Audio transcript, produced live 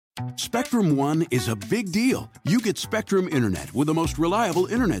Spectrum One is a big deal. You get Spectrum Internet with the most reliable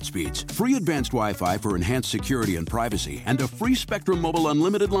internet speeds, free advanced Wi-Fi for enhanced security and privacy, and a free Spectrum Mobile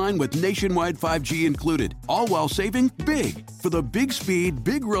Unlimited line with nationwide 5G included, all while saving big. For the big speed,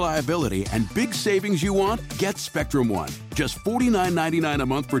 big reliability, and big savings you want, get Spectrum One. Just $49.99 a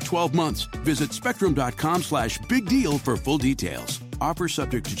month for 12 months. Visit spectrum.com/big deal for full details. Offer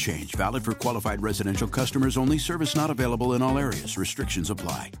subject to change. Valid for qualified residential customers only. Service not available in all areas. Restrictions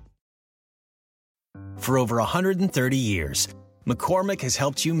apply. For over 130 years, McCormick has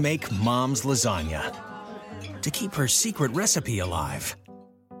helped you make Mom's lasagna to keep her secret recipe alive.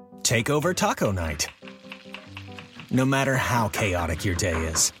 Take over taco night, no matter how chaotic your day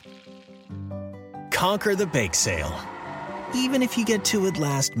is. Conquer the bake sale, even if you get to it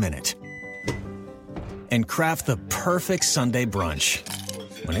last minute. And craft the perfect Sunday brunch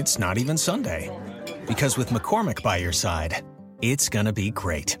when it's not even Sunday. Because with McCormick by your side, it's gonna be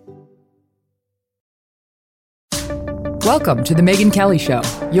great. Welcome to The Megyn Kelly Show,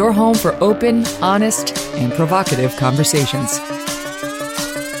 your home for open, honest, and provocative conversations.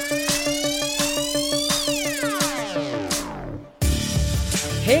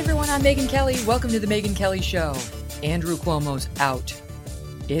 Hey everyone, I'm Megyn Kelly. Welcome to The Megyn Kelly Show. Andrew Cuomo's out.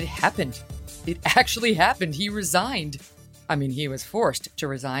 It happened. It actually happened. He resigned. I mean, he was forced to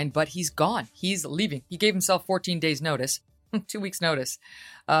resign, but he's gone. He's leaving. He gave himself 14 days notice, 2 weeks notice,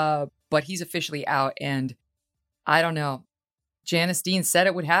 but he's officially out. And I don't know. Janice Dean said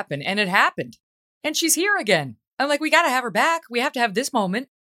it would happen, and it happened. And she's here again. I'm like, we got to have her back. We have to have this moment.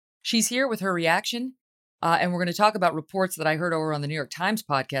 She's here with her reaction. And we're going to talk about reports that I heard over on the New York Times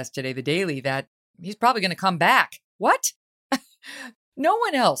podcast today, The Daily, that he's probably going to come back. What? No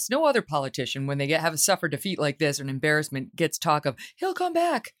one else, no other politician, when they have a suffer defeat like this or an embarrassment, gets talk of, he'll come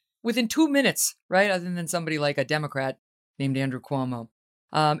back within 2 minutes, right? Other than somebody like a Democrat named Andrew Cuomo.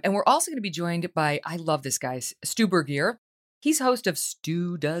 And we're also going to be joined by, I love this guy, Stu Burguiere. He's host of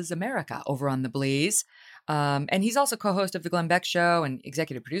Stu Does America over on The Blaze. And he's also co-host of The Glenn Beck Show and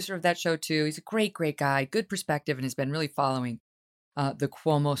executive producer of that show, too. He's a great, great guy, good perspective, and has been really following the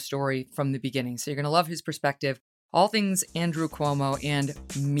Cuomo story from the beginning. So you're going to love his perspective. All things Andrew Cuomo and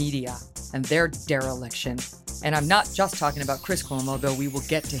media and their dereliction. And I'm not just talking about Chris Cuomo, though we will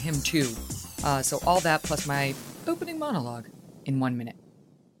get to him, too. So all that plus my opening monologue in 1 minute.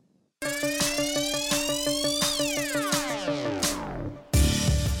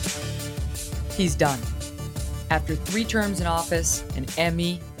 He's done. After 3 terms in office, an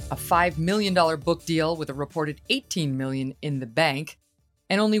Emmy, a $5 million book deal with a reported $18 million in the bank,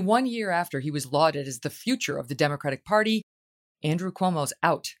 and only 1 year after he was lauded as the future of the Democratic Party, Andrew Cuomo's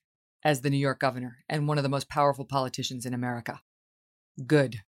out as the New York governor and one of the most powerful politicians in America.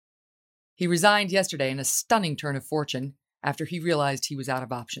 Good. He resigned yesterday in a stunning turn of fortune after he realized he was out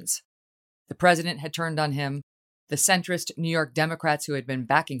of options. The president had turned on him. The centrist New York Democrats who had been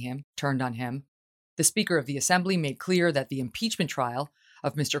backing him turned on him. The Speaker of the Assembly made clear that the impeachment trial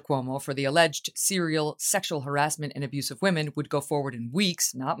of Mr. Cuomo for the alleged serial sexual harassment and abuse of women would go forward in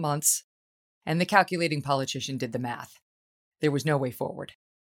weeks, not months. And the calculating politician did the math. There was no way forward.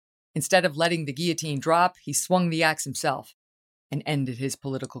 Instead of letting the guillotine drop, he swung the axe himself and ended his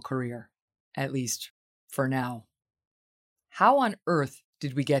political career, at least for now. How on earth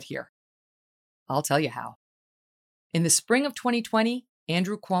did we get here? I'll tell you how. In the spring of 2020,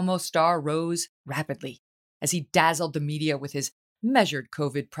 Andrew Cuomo's star rose rapidly as he dazzled the media with his measured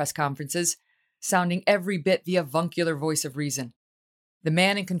COVID press conferences, sounding every bit the avuncular voice of reason. The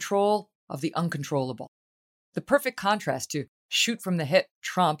man in control of the uncontrollable. The perfect contrast to shoot from the hip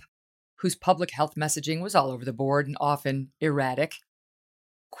Trump, whose public health messaging was all over the board and often erratic.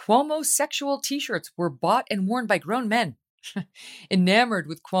 Cuomo's sexual t-shirts were bought and worn by grown men, enamored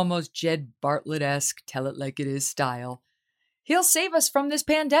with Cuomo's Jed Bartlett-esque tell-it-like-it-is style. He'll save us from this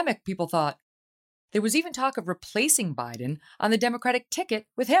pandemic, people thought. There was even talk of replacing Biden on the Democratic ticket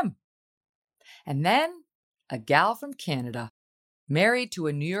with him. And then a gal from Canada, married to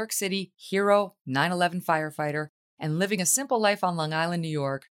a New York City hero 9/11 firefighter and living a simple life on Long Island, New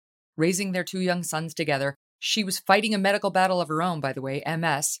York, raising their 2 young sons together. She was fighting a medical battle of her own, by the way,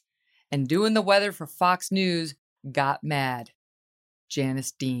 MS, and doing the weather for Fox News, got mad.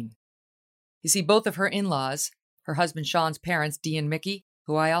 Janice Dean. You see, both of her in-laws, her husband Sean's parents, Dee and Mickey,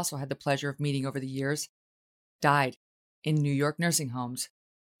 who I also had the pleasure of meeting over the years, died in New York nursing homes,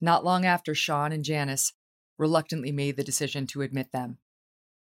 not long after Sean and Janice reluctantly made the decision to admit them.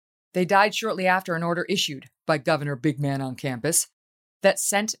 They died shortly after an order issued by Governor Big Man on campus that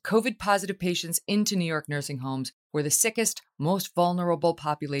sent COVID-positive patients into New York nursing homes where the sickest, most vulnerable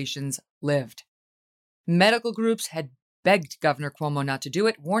populations lived. Medical groups had begged Governor Cuomo not to do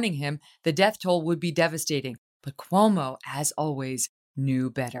it, warning him the death toll would be devastating. But Cuomo, as always, knew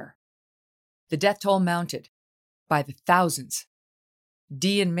better. The death toll mounted by the thousands.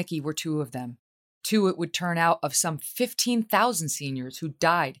 Dee and Mickey were two of them. Two, it would turn out, of some 15,000 seniors who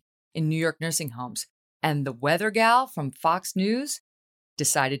died in New York nursing homes. And the weather gal from Fox News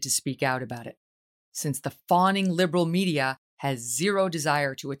decided to speak out about it, since the fawning liberal media has zero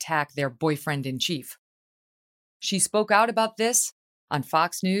desire to attack their boyfriend-in-chief. She spoke out about this on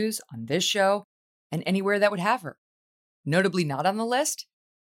Fox News, on this show, and anywhere that would have her. Notably not on the list,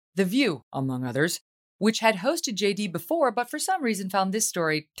 The View, among others, which had hosted JD before, but for some reason found this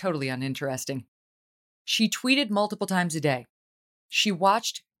story totally uninteresting. She tweeted multiple times a day. She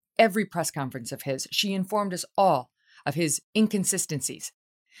watched every press conference of his. She informed us all of his inconsistencies.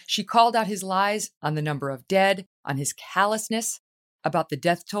 She called out his lies on the number of dead, on his callousness about the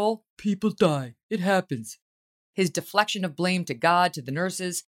death toll. People die. It happens. His deflection of blame to God, to the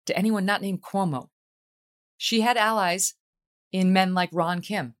nurses, to anyone not named Cuomo. She had allies in men like Ron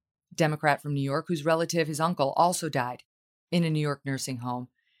Kim, Democrat from New York, whose relative, his uncle, also died in a New York nursing home.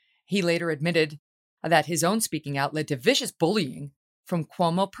 He later admitted that his own speaking out led to vicious bullying from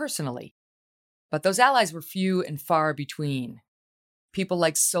Cuomo personally. But those allies were few and far between. People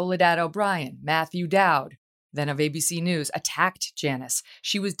like Soledad O'Brien, Matthew Dowd, then of ABC News, attacked Janice.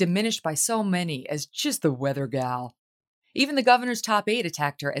 She was diminished by so many as just the weather gal. Even the governor's top aide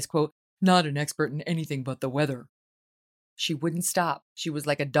attacked her as, quote, not an expert in anything but the weather. She wouldn't stop. She was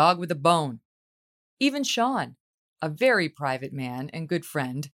like a dog with a bone. Even Sean, a very private man and good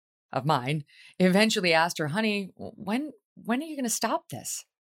friend of mine, eventually asked her, honey, when are you going to stop this?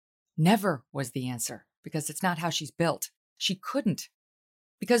 Never was the answer, because it's not how she's built. She couldn't,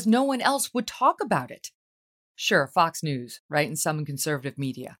 because no one else would talk about it. Sure, Fox News, right, and some conservative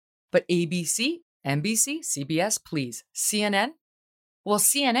media. But ABC, NBC, CBS, please. CNN? Well,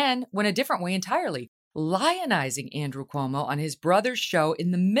 CNN went a different way entirely, lionizing Andrew Cuomo on his brother's show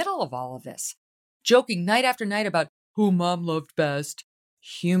in the middle of all of this, joking night after night about who mom loved best,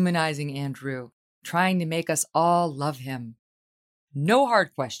 humanizing Andrew, trying to make us all love him. No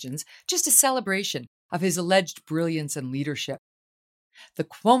hard questions, just a celebration of his alleged brilliance and leadership. The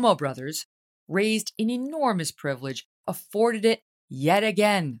Cuomo brothers, raised in enormous privilege, afforded it yet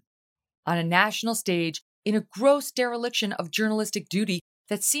again on a national stage in a gross dereliction of journalistic duty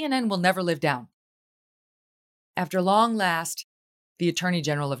that CNN will never live down. After long last, the Attorney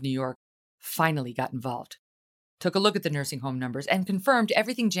General of New York finally got involved, took a look at the nursing home numbers, and confirmed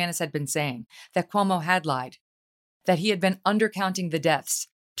everything Janice had been saying, that Cuomo had lied, that he had been undercounting the deaths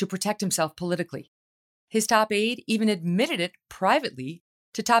to protect himself politically. His top aide even admitted it privately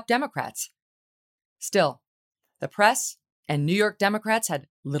to top Democrats. Still, the press and New York Democrats had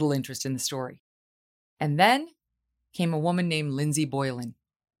little interest in the story. And then came a woman named Lindsay Boylan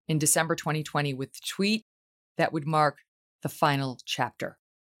in December 2020 with a tweet that would mark the final chapter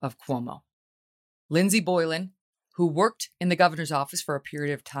of Cuomo. Lindsay Boylan, who worked in the governor's office for a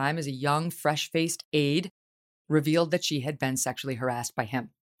period of time as a young, fresh-faced aide, revealed that she had been sexually harassed by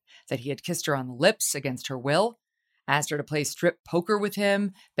him, that he had kissed her on the lips against her will, asked her to play strip poker with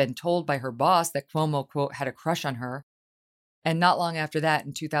him, been told by her boss that Cuomo, quote, had a crush on her. And not long after that,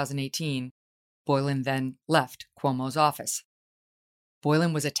 in 2018, Boylan then left Cuomo's office.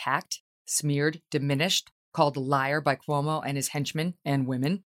 Boylan was attacked, smeared, diminished, called a liar by Cuomo and his henchmen and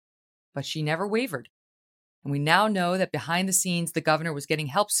women, but she never wavered. And we now know that behind the scenes, the governor was getting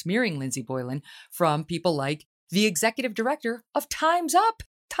help smearing Lindsay Boylan from people like the executive director of Time's Up.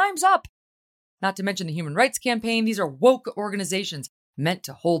 Time's Up. Not to mention the Human Rights Campaign. These are woke organizations meant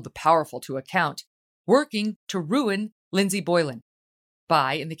to hold the powerful to account, working to ruin Lindsay Boylan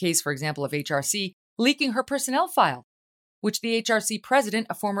by, in the case, for example, of HRC, leaking her personnel file, which the HRC president,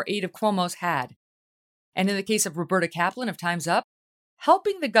 a former aide of Cuomo's, had. And in the case of Roberta Kaplan of Time's Up,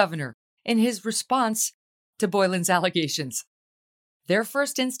 helping the governor in his response to Boylan's allegations. Their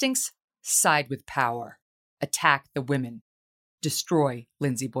first instincts: side with power, attack the women, destroy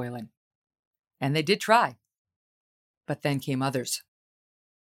Lindsay Boylan. And they did try. But then came others.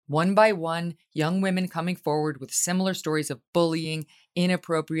 One by one, young women coming forward with similar stories of bullying,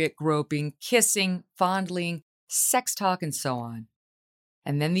 inappropriate groping, kissing, fondling, sex talk, and so on.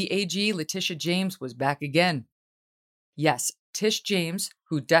 And then the AG, Letitia James, was back again. Yes, Tish James,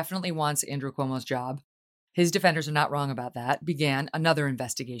 who definitely wants Andrew Cuomo's job, his defenders are not wrong about that, began another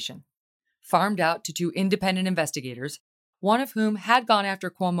investigation, farmed out to two independent investigators, one of whom had gone after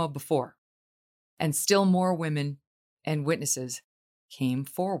Cuomo before. And still more women and witnesses came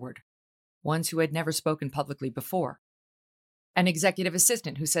forward, ones who had never spoken publicly before. An executive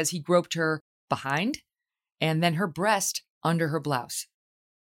assistant who says he groped her behind and then her breast under her blouse.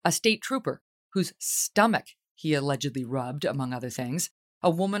 A state trooper whose stomach he allegedly rubbed, among other things. A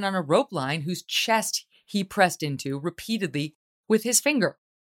woman on a rope line whose chest he pressed into repeatedly with his finger.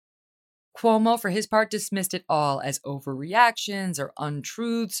 Cuomo, for his part, dismissed it all as overreactions or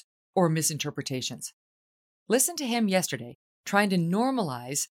untruths or misinterpretations. Listen to him yesterday trying to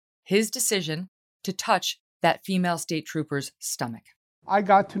normalize his decision to touch that female state trooper's stomach. I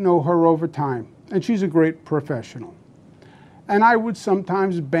got to know her over time, and she's a great professional. And I would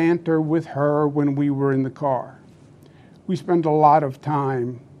sometimes banter with her when we were in the car. We spent a lot of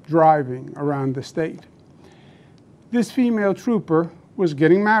time driving around the state. This female trooper was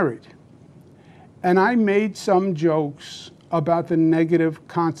getting married, and I made some jokes about the negative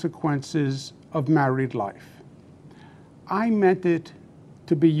consequences of married life. I meant it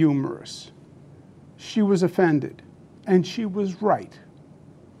to be humorous. She was offended, and she was right.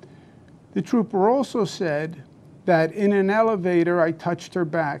 The trooper also said that in an elevator I touched her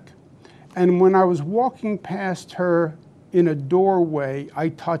back, and when I was walking past her in a doorway, I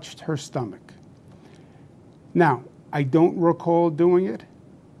touched her stomach. Now, I don't recall doing it,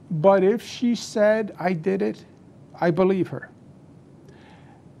 but if she said I did it, I believe her.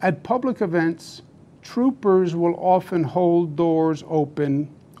 At public events, troopers will often hold doors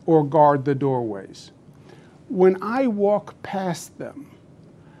open or guard the doorways. When I walk past them,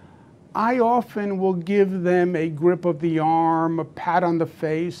 I often will give them a grip of the arm, a pat on the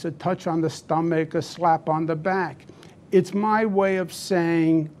face, a touch on the stomach, a slap on the back. It's my way of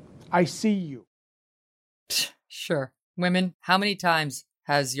saying, I see you. Sure. Women, how many times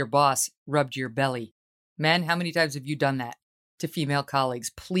has your boss rubbed your belly? Men, how many times have you done that to female colleagues?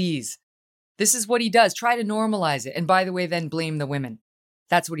 Please. This is what he does. Try to normalize it. And by the way, then blame the women.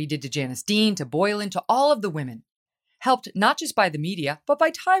 That's what he did to Janice Dean, to Boylan, to all of the women. Helped not just by the media, but by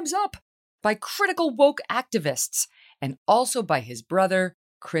Time's Up, by critical woke activists, and also by his brother,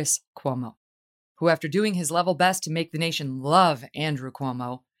 Chris Cuomo, who, after doing his level best to make the nation love Andrew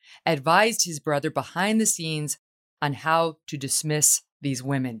Cuomo, advised his brother behind the scenes on how to dismiss these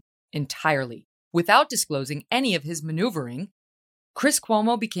women entirely. Without disclosing any of his maneuvering, Chris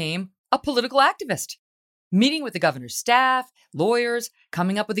Cuomo became a political activist, meeting with the governor's staff, lawyers,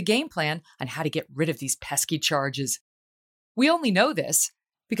 coming up with a game plan on how to get rid of these pesky charges. We only know this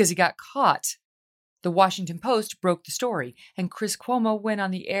because he got caught. The Washington Post broke the story, and Chris Cuomo went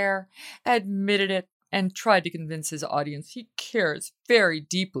on the air, admitted it, and tried to convince his audience he cares very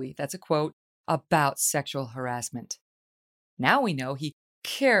deeply, that's a quote, about sexual harassment. Now we know he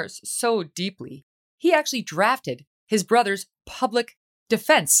cares so deeply, he actually drafted his brother's public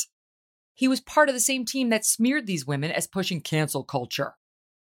defense. He was part of the same team that smeared these women as pushing cancel culture.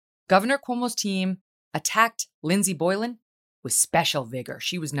 Governor Cuomo's team attacked Lindsey Boylan with special vigor.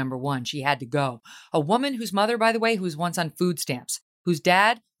 She was number one. She had to go. A woman whose mother, by the way, who was once on food stamps, whose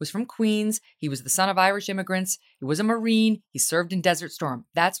dad was from Queens. He was the son of Irish immigrants. He was a Marine. He served in Desert Storm.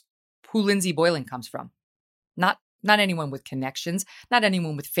 That's who Lindsey Boylan comes from. Not anyone with connections, not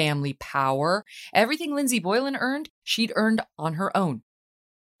anyone with family power. Everything Lindsey Boylan earned, she'd earned on her own.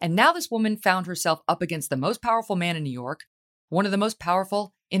 And now this woman found herself up against the most powerful man in New York, one of the most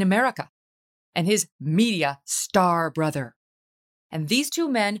powerful in America, and his media star brother. And these two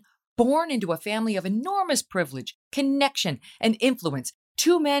men, born into a family of enormous privilege, connection, and influence,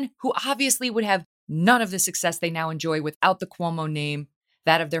 two men who obviously would have none of the success they now enjoy without the Cuomo name,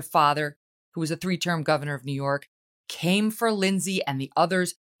 that of their father, who was a 3-term governor of New York, came for Lindsey and the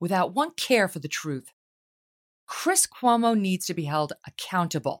others without one care for the truth. Chris Cuomo needs to be held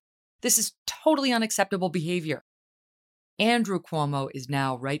accountable. This is totally unacceptable behavior. Andrew Cuomo is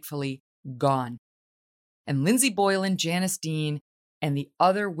now rightfully gone. And Lindsey Boylan, Janice Dean, and the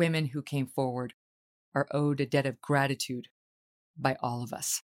other women who came forward are owed a debt of gratitude by all of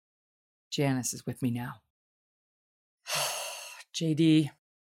us. Janice is with me now. JD,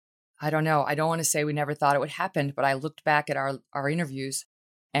 I don't know. I don't want to say we never thought it would happen, but I looked back at our interviews,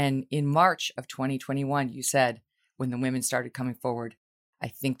 and in March of 2021, you said, when the women started coming forward, I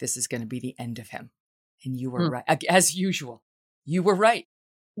think this is going to be the end of him. And you were right. As usual, you were right.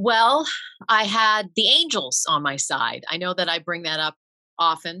 Well, I had the angels on my side. I know that I bring that up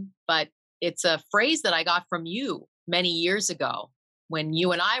often, but it's a phrase that I got from you many years ago when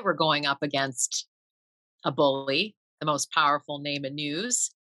you and I were going up against a bully, the most powerful name in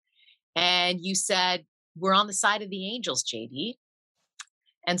news. And you said, we're on the side of the angels, JD.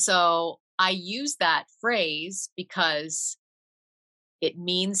 And so I use that phrase because it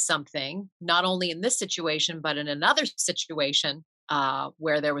means something, not only in this situation, but in another situation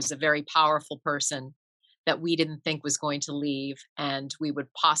where there was a very powerful person that we didn't think was going to leave and we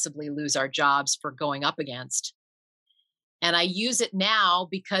would possibly lose our jobs for going up against. And I use it now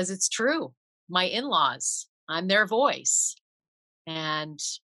because it's true. My in-laws, I'm their voice. And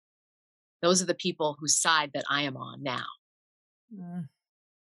those are the people whose side that I am on now. You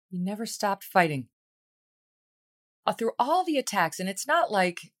never stopped fighting. Through all the attacks, and it's not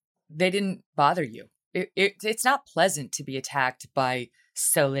like they didn't bother you. It's not pleasant to be attacked by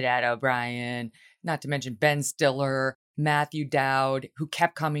Soledad O'Brien, not to mention Ben Stiller, Matthew Dowd, who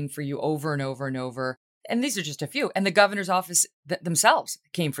kept coming for you over and over and over. And these are just a few. And the governor's office themselves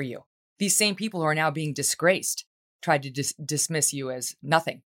came for you. These same people who are now being disgraced tried to dismiss you as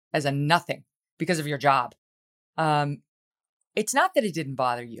a nothing because of your job. It's not that it didn't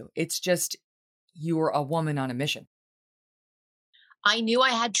bother you. It's just you were a woman on a mission. I knew I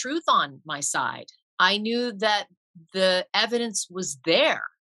had truth on my side. I knew that the evidence was there.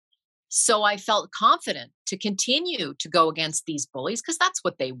 So I felt confident to continue to go against these bullies because that's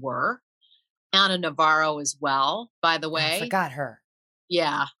what they were. Anna Navarro as well, by the way. I forgot her.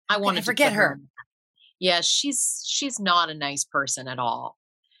 Yeah, I wanted to forget her. Yeah, she's not a nice person at all.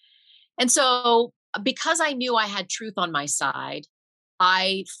 And so because I knew I had truth on my side,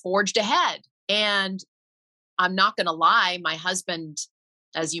 I forged ahead. And I'm not going to lie, my husband,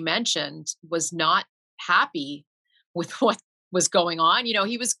 as you mentioned, was not happy with what was going on. You know,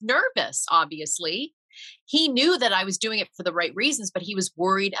 he was nervous, obviously. He knew that I was doing it for the right reasons, but he was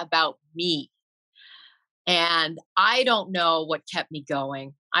worried about me. And I don't know what kept me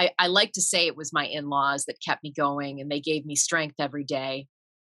going. I like to say it was my in-laws that kept me going and they gave me strength every day.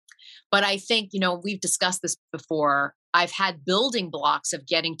 But I think, you know, we've discussed this before. I've had building blocks of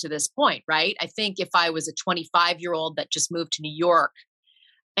getting to this point, right? I think if I was a 25-year-old that just moved to New York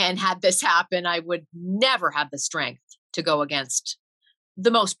and had this happen, I would never have the strength to go against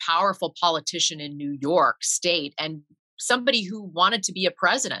the most powerful politician in New York State and somebody who wanted to be a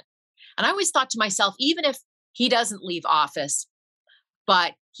president. And I always thought to myself, even if he doesn't leave office,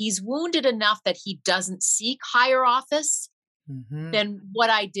 but he's wounded enough that he doesn't seek higher office, then what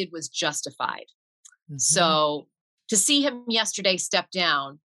I did was justified. So to see him yesterday step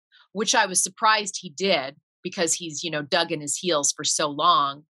down, which I was surprised he did because he's, you know, dug in his heels for so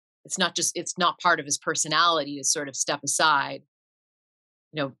long. It's not part of his personality to sort of step aside.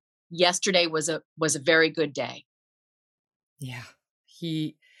 You know, yesterday was a very good day. Yeah.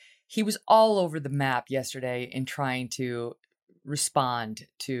 He was all over the map yesterday in trying to respond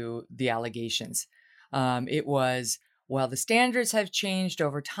to the allegations. It was, well, the standards have changed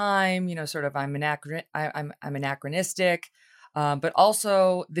over time, you know, sort of I'm anachronistic, but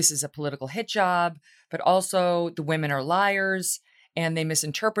also this is a political hit job, but also the women are liars and they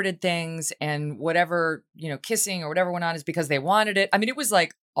misinterpreted things and whatever, you know, kissing or whatever went on is because they wanted it. I mean, it was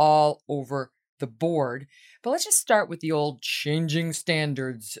like all over the board. But let's just start with the old changing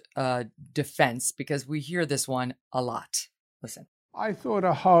standards defense because we hear this one a lot. Listen. I thought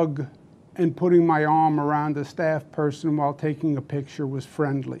a hug and putting my arm around a staff person while taking a picture was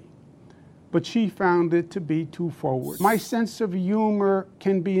friendly, but she found it to be too forward. My sense of humor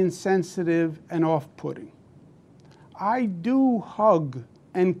can be insensitive and off-putting. I do hug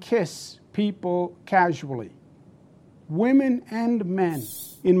and kiss people casually, women and men.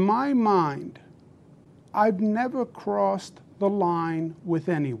 In my mind, I've never crossed the line with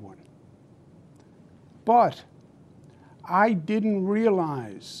anyone. But I didn't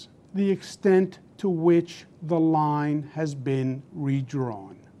realize the extent to which the line has been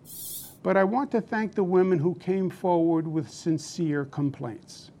redrawn. But I want to thank the women who came forward with sincere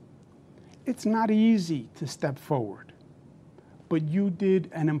complaints. It's not easy to step forward, but you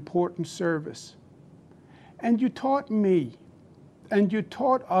did an important service. And you taught me, and you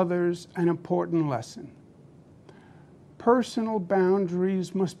taught others an important lesson. Personal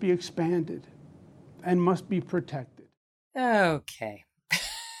boundaries must be expanded and must be protected. Okay.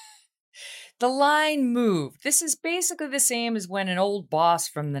 The line moved. This is basically the same as when an old boss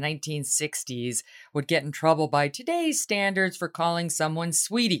from the 1960s would get in trouble by today's standards for calling someone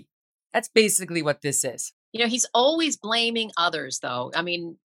sweetie. That's basically what this is. You know, he's always blaming others, though. I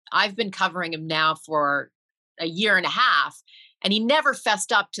mean, I've been covering him now for a year and a half, and he never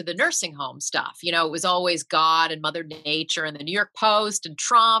fessed up to the nursing home stuff. You know, it was always God and Mother Nature and the New York Post and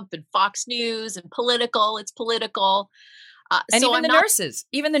Trump and Fox News and political. It's political. And so even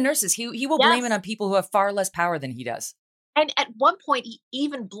the nurses, he will blame it on people who have far less power than he does. And at one point, he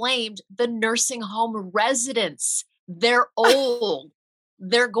even blamed the nursing home residents. They're old.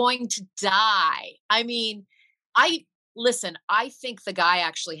 They're going to die. I mean, I think the guy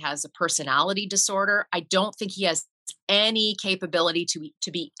actually has a personality disorder. I don't think he has any capability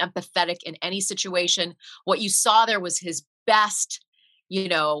to be empathetic in any situation. What you saw there was his best,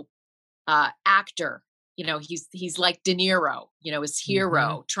 actor. He's like De Niro, his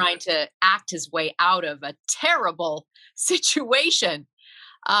hero, trying to act his way out of a terrible situation.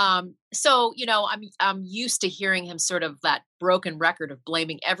 So I'm used to hearing him sort of that broken record of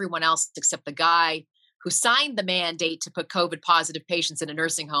blaming everyone else except the guy who signed the mandate to put COVID positive patients into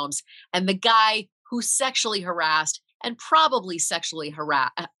nursing homes, and the guy who sexually harassed and probably sexually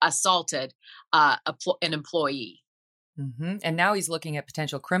assaulted an employee. Mm-hmm. And now he's looking at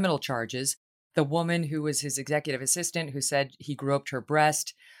potential criminal charges. The woman who was his executive assistant, who said he groped her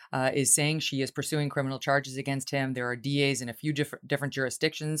breast, is saying she is pursuing criminal charges against him. There are DAs in a few different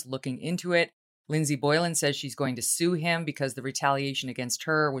jurisdictions looking into it. Lindsay Boylan says she's going to sue him because the retaliation against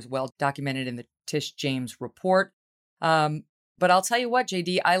her was well documented in the Tish James report. But I'll tell you what,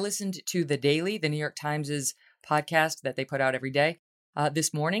 JD, I listened to The Daily, the New York Times' podcast that they put out every day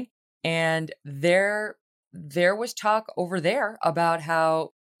this morning. And there was talk over there about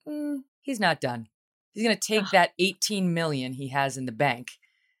how he's not done. He's going to take that $18 million he has in the bank.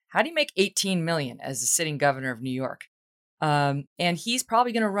 How do you make $18 million as the sitting governor of New York? And he's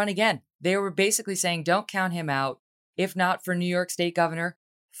probably going to run again. They were basically saying, don't count him out. If not for New York State governor,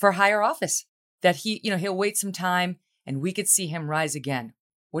 for higher office, that he'll wait some time and we could see him rise again.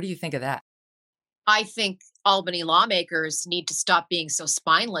 What do you think of that? I think Albany lawmakers need to stop being so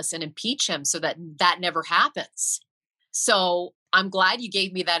spineless and impeach him so that never happens. So I'm glad you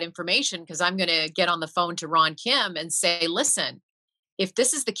gave me that information, because I'm going to get on the phone to Ron Kim and say, listen, if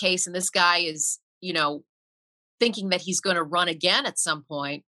this is the case and this guy is, thinking that he's going to run again at some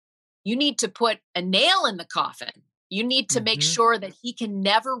point, you need to put a nail in the coffin. You need to make sure that he can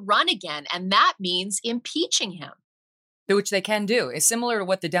never run again. And that means impeaching him. Which they can do. It's similar to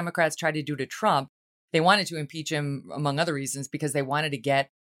what the Democrats tried to do to Trump. They wanted to impeach him, among other reasons, because they wanted to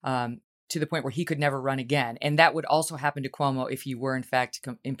get to the point where he could never run again. And that would also happen to Cuomo if he were, in fact,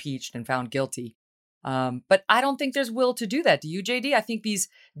 impeached and found guilty. But I don't think there's will to do that. Do you, JD? I think these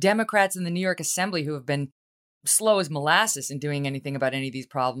Democrats in the New York Assembly who have been slow as molasses in doing anything about any of these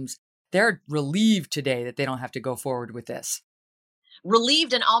problems, they're relieved today that they don't have to go forward with this.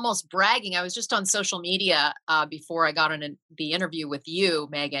 Relieved and almost bragging. I was just on social media before I got on the interview with you,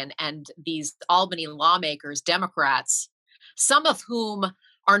 Megan, and these Albany lawmakers, Democrats, some of whom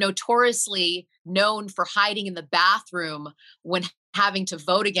are notoriously known for hiding in the bathroom when having to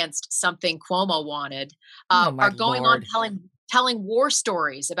vote against something Cuomo wanted, are going on telling war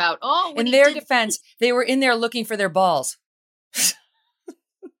stories about, in their defense, they were in there looking for their balls.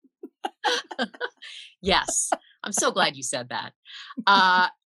 Yes. I'm so glad you said that.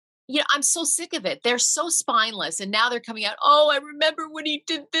 I'm so sick of it. They're so spineless. And now they're coming out, I remember when he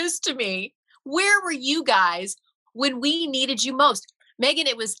did this to me. Where were you guys when we needed you most? Megan,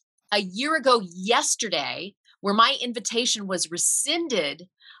 it was a year ago yesterday where my invitation was rescinded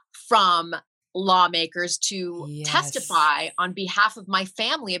from lawmakers to testify on behalf of my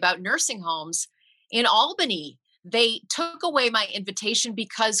family about nursing homes in Albany. They took away my invitation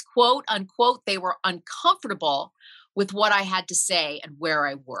because, quote unquote, they were uncomfortable with what I had to say and where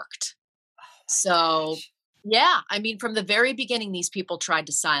I worked. So, yeah, I mean, from the very beginning, these people tried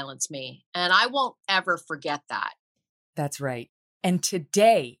to silence me, and I won't ever forget that. That's right. And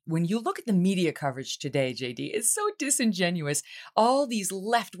today, when you look at the media coverage today, JD, it's so disingenuous. All these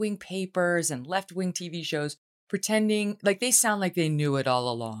left-wing papers and left-wing TV shows pretending like they sound like they knew it all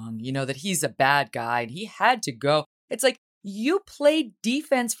along, that he's a bad guy and he had to go. It's like, you played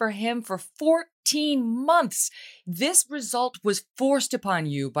defense for him for 14 months. This result was forced upon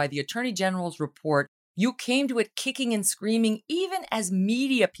you by the Attorney General's report. You came to it kicking and screaming, even as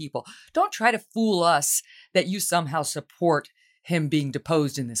media people. Don't try to fool us that you somehow support him being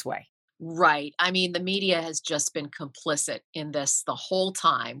deposed in this way. Right. I mean, the media has just been complicit in this the whole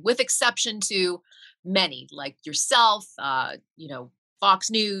time, with exception to many like yourself, Fox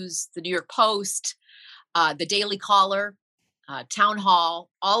News, the New York Post, the Daily Caller, Town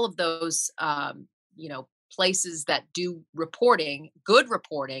Hall, all of those, places that do reporting, good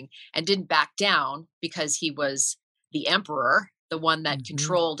reporting, and didn't back down because he was the emperor, the one that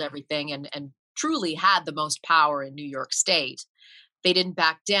controlled everything and truly had the most power in New York State. They didn't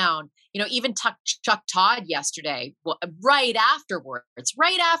back down. Even Chuck Todd yesterday, right after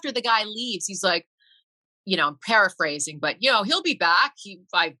the guy leaves, he's like, I'm paraphrasing, but, he'll be back.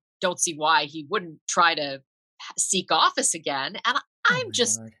 I don't see why he wouldn't try to seek office again. And I'm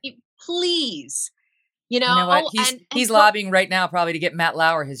just, please, You know what? He's lobbying right now probably to get Matt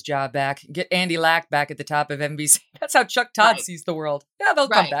Lauer his job back, get Andy Lack back at the top of NBC. That's how Chuck Todd sees the world. Yeah, they'll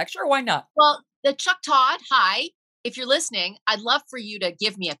come back. Sure, why not? Well, the Chuck Todd, hi. if you're listening, I'd love for you to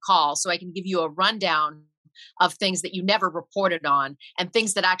give me a call so I can give you a rundown of things that you never reported on and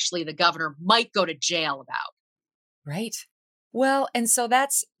things that actually the governor might go to jail about. Right. Well, and so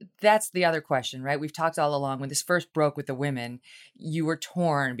that's the other question, right? We've talked all along when this first broke with the women, you were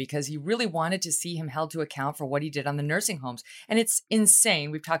torn because you really wanted to see him held to account for what he did on the nursing homes. And it's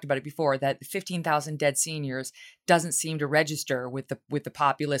insane. We've talked about it before that 15,000 dead seniors doesn't seem to register with the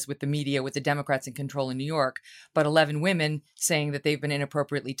populace, with the media, with the Democrats in control in New York, but 11 women saying that they've been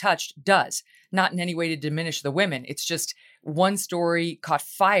inappropriately touched does. Not in any way to diminish the women. It's just one story caught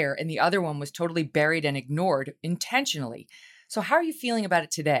fire and the other one was totally buried and ignored intentionally. So how are you feeling about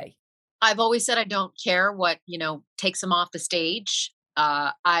it today? I've always said I don't care what, takes them off the stage.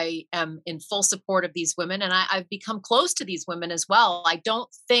 I am in full support of these women, and I've become close to these women as well. I don't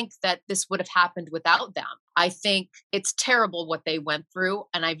think that this would have happened without them. I think it's terrible what they went through.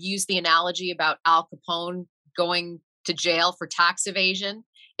 And I've used the analogy about Al Capone going to jail for tax evasion.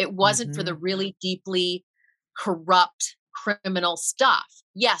 It wasn't for the really deeply corrupt criminal stuff.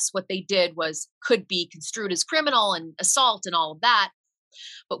 Yes, what they did could be construed as criminal and assault and all of that.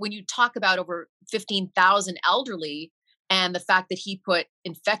 But when you talk about over 15,000 elderly and the fact that he put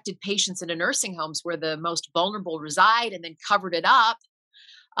infected patients into nursing homes where the most vulnerable reside and then covered it up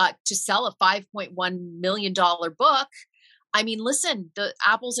to sell a $5.1 million book, I mean, listen, the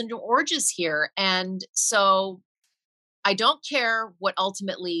apples and oranges here. And so I don't care what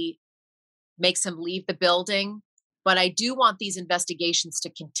ultimately makes him leave the building, but I do want these investigations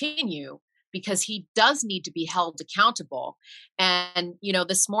to continue because he does need to be held accountable. And,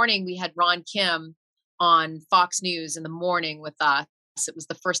 this morning we had Ron Kim on Fox News in the morning with us. It was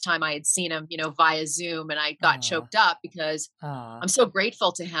the first time I had seen him, via Zoom, and I got choked up because I'm so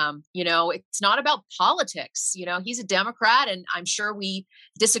grateful to him. It's not about politics. He's a Democrat, and I'm sure we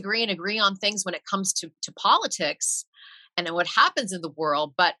disagree and agree on things when it comes to politics and what happens in the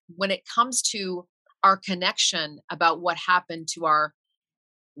world. But when it comes to our connection about what happened to our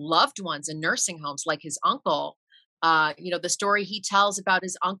loved ones in nursing homes, like his uncle, the story he tells about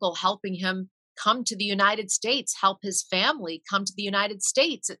his uncle helping him come to the United States, help his family come to the United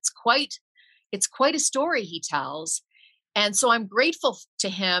States. It's quite a story he tells. And so I'm grateful to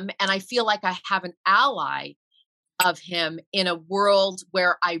him. And I feel like I have an ally of him in a world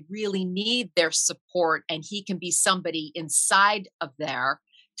where I really need their support. And he can be somebody inside of there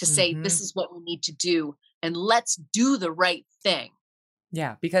to say, this is what we need to do. And let's do the right thing.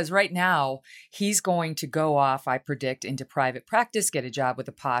 Yeah, because right now he's going to go off, I predict, into private practice, get a job with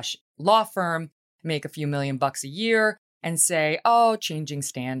a posh law firm, make a few $1,000,000 a year and say, oh, changing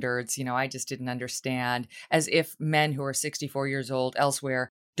standards. I just didn't understand, as if men who are 64 years old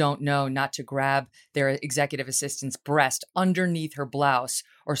elsewhere don't know not to grab their executive assistant's breast underneath her blouse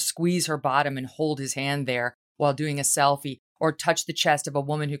or squeeze her bottom and hold his hand there while doing a selfie, or touch the chest of a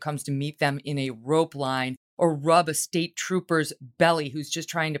woman who comes to meet them in a rope line, or rub a state trooper's belly who's just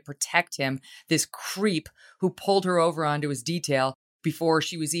trying to protect him, this creep who pulled her over onto his detail before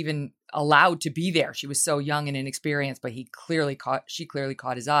she was even allowed to be there. She was so young and inexperienced, but she clearly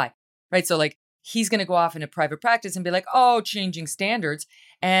caught his eye, right? So he's going to go off into private practice and be like, oh, changing standards.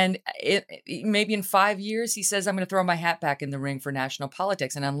 And maybe in 5 years, he says, I'm going to throw my hat back in the ring for national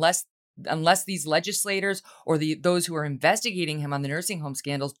politics. And unless these legislators or those who are investigating him on the nursing home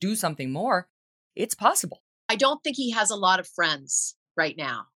scandals do something more, it's possible. I don't think he has a lot of friends right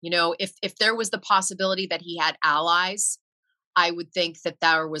now. If there was the possibility that he had allies, I would think that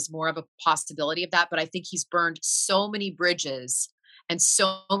there was more of a possibility of that. But I think he's burned so many bridges and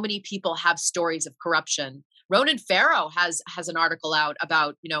so many people have stories of corruption. Ronan Farrow has an article out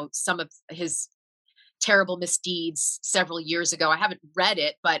about, some of his terrible misdeeds several years ago. I haven't read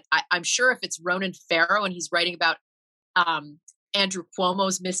it, but I'm sure if it's Ronan Farrow and he's writing about Andrew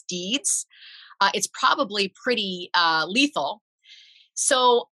Cuomo's misdeeds, it's probably pretty lethal.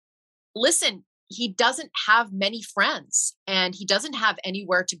 So listen, he doesn't have many friends and he doesn't have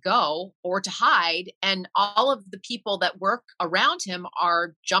anywhere to go or to hide. And all of the people that work around him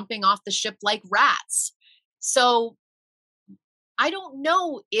are jumping off the ship like rats. So I don't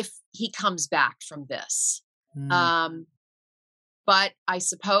know if he comes back from this. But I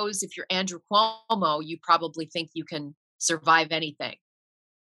suppose if you're Andrew Cuomo, you probably think you can survive anything.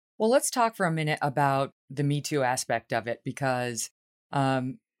 Well, let's talk for a minute about the Me Too aspect of it, because,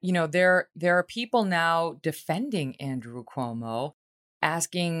 there are people now defending Andrew Cuomo,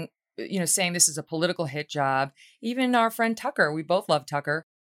 asking, saying this is a political hit job. Even our friend Tucker, we both love Tucker,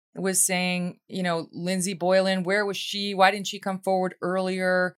 was saying, Lindsey Boylan, where was she? Why didn't she come forward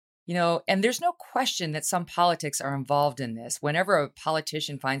earlier? And there's no question that some politics are involved in this. Whenever a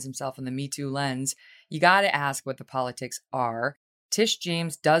politician finds himself in the Me Too lens, you got to ask what the politics are. Tish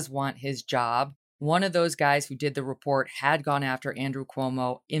James does want his job. One of those guys who did the report had gone after Andrew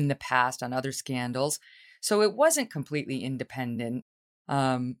Cuomo in the past on other scandals. So it wasn't completely independent,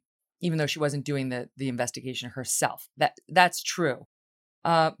 even though she wasn't doing the investigation herself. That's true.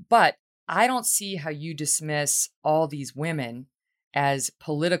 But I don't see how you dismiss all these women as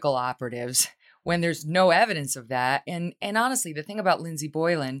political operatives when there's no evidence of that. And honestly, the thing about Lindsey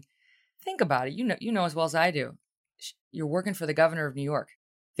Boylan, think about it. You know as well as I do. You're working for the governor of New York.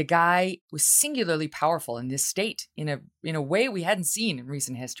 The guy was singularly powerful in this state in a way we hadn't seen in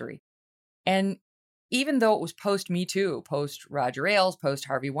recent history. And even though it was post Me Too, post Roger Ailes, post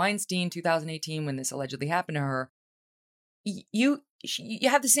Harvey Weinstein, 2018, when this allegedly happened to her, you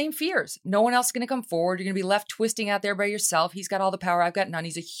have the same fears. No one else is going to come forward. You're going to be left twisting out there by yourself. He's got all the power. I've got none.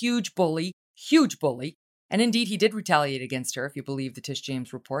 He's a huge bully. And indeed, he did retaliate against her, if you believe the Tish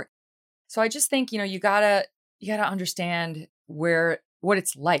James report. So I just think, you gotta understand what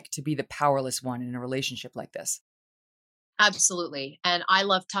it's like to be the powerless one in a relationship like this. Absolutely. And I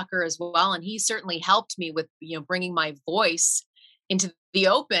love Tucker as well. And he certainly helped me with, bringing my voice into the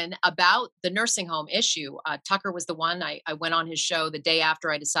open about the nursing home issue. Tucker was the one I went on his show the day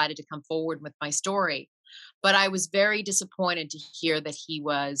after I decided to come forward with my story. But I was very disappointed to hear that he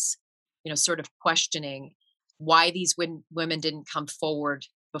was, sort of questioning why these women didn't come forward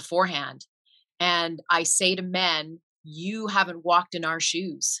beforehand. And I say to men, you haven't walked in our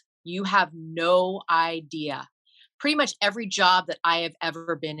shoes. You have no idea. Pretty much every job that I have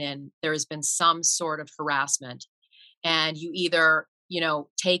ever been in, there has been some sort of harassment. And you either,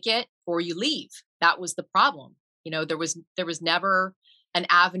 take it or you leave. That was the problem. There was never an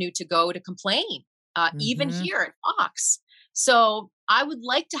avenue to go to complain, even here at Fox. So I would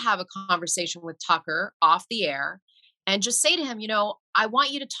like to have a conversation with Tucker off the air and just say to him, I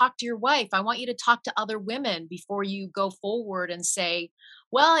want you to talk to your wife. I want you to talk to other women before you go forward and say,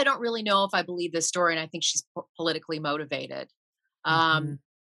 well, I don't really know if I believe this story. And I think she's politically motivated.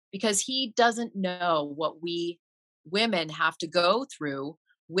 Because he doesn't know what we women have to go through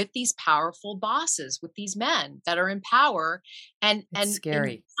with these powerful bosses, with these men that are in power. And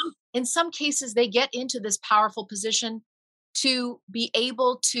scary. In some cases, they get into this powerful position to be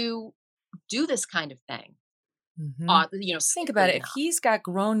able to do this kind of thing. Think about it. If he's got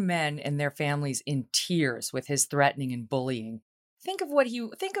grown men and their families in tears with his threatening and bullying, think of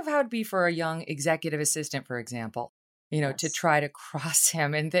how it'd be for a young executive assistant, for example, to try to cross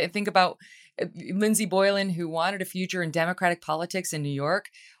him. And think about Lindsey Boylan, who wanted a future in Democratic politics in New York,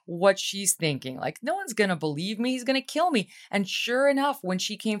 what she's thinking. Like, no one's going to believe me. He's going to kill me. And sure enough, when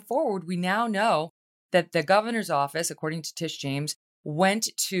she came forward, we now know that the governor's office, according to Tish James, went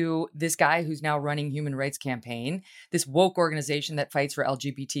to this guy who's now running Human Rights Campaign, this woke organization that fights for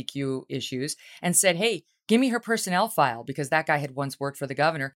LGBTQ issues, and said, hey, give me her personnel file, because that guy had once worked for the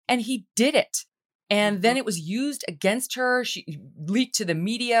governor. And he did it. And then it was used against her. She leaked to the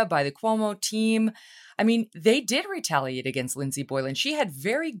media by the Cuomo team. I mean, they did retaliate against Lindsey Boylan. She had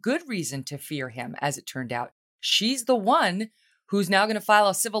very good reason to fear him, as it turned out. She's the one who's now going to file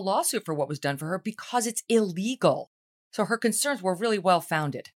a civil lawsuit for what was done for her because it's illegal. So her concerns were really well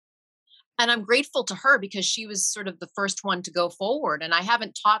founded. And I'm grateful to her because she was sort of the first one to go forward. And I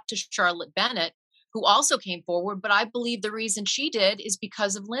haven't talked to Charlotte Bennett, who also came forward, but I believe the reason she did is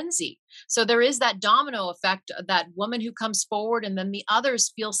because of Lindsey. So there is that domino effect, that woman who comes forward and then the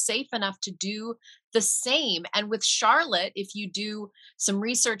others feel safe enough to do the same. And with Charlotte, if you do some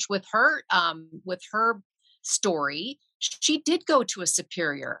research with her story, she did go to a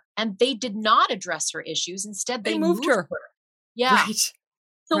superior and they did not address her issues. Instead, they moved her. Yeah. Right.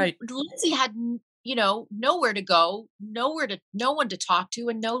 So right. Lindsey had, nowhere to go, no one to talk to,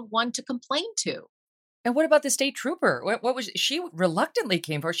 and no one to complain to. And what about the state trooper? What was she reluctantly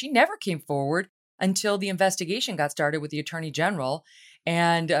came forward? She never came forward until the investigation got started with the attorney general,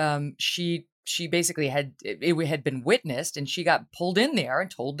 and she basically had been witnessed, and she got pulled in there and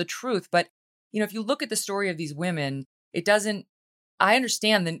told the truth. But if you look at the story of these women, it doesn't. I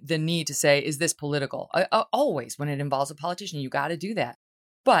understand the need to say, is this political? Always, when it involves a politician, you got to do that.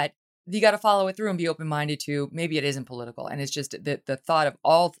 But you got to follow it through and be open-minded to maybe it isn't political. And it's just the thought of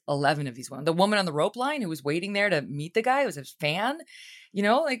all 11 of these women. The woman on the rope line who was waiting there to meet the guy, who was his fan,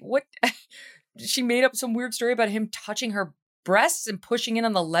 what? She made up some weird story about him touching her breasts and pushing in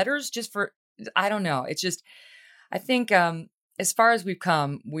on the letters just for, I don't know. It's just, I think as far as we've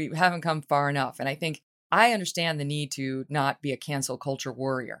come, we haven't come far enough. And I think I understand the need to not be a cancel culture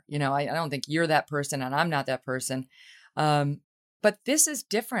warrior. I don't think you're that person and I'm not that person. But this is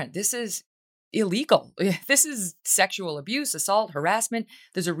different. This is illegal. This is sexual abuse, assault, harassment.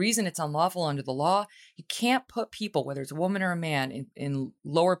 There's a reason it's unlawful under the law. You can't put people, whether it's a woman or a man, in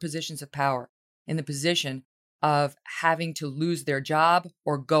lower positions of power, in the position of having to lose their job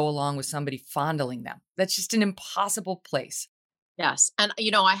or go along with somebody fondling them. That's just an impossible place. Yes. And,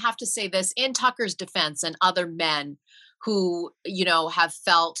 I have to say this in Tucker's defense and other men who, have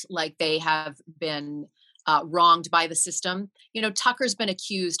felt like they have been wronged by the system. Tucker's been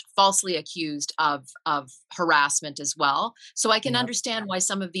falsely accused of harassment as well. So I can understand why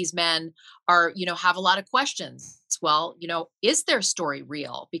some of these men are, have a lot of questions. Well, is their story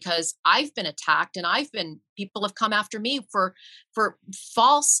real? Because I've been attacked and people have come after me for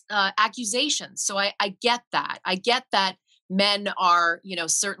false accusations. So I get that. I get that men are,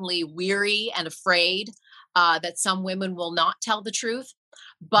 certainly weary and afraid that some women will not tell the truth.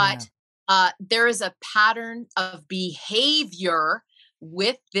 But there is a pattern of behavior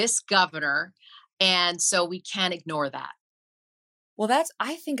with this governor. And so we can't ignore that. Well,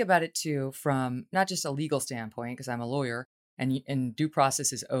 I think about it too from not just a legal standpoint, because I'm a lawyer and due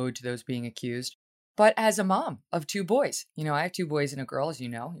process is owed to those being accused, but as a mom of two boys. I have two boys and a girl, as you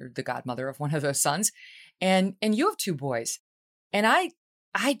know. You're the godmother of one of those sons. And you have two boys. And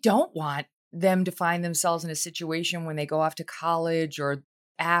I don't want them to find themselves in a situation when they go off to college or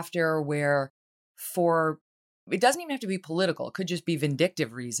after where it doesn't even have to be political. It could just be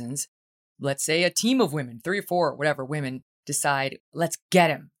vindictive reasons. Let's say a team of women, 3 or 4, whatever women decide, let's get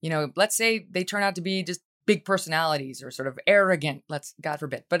him. Let's say they turn out to be just big personalities or sort of arrogant, God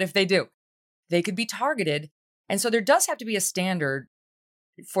forbid. But if they do, they could be targeted. And so there does have to be a standard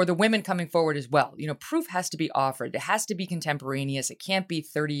for the women coming forward as well. Proof has to be offered. It has to be contemporaneous. It can't be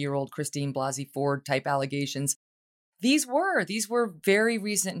 30-year-old Christine Blasey Ford type allegations. These were very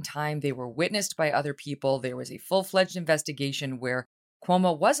recent in time. They were witnessed by other people. There was a full-fledged investigation where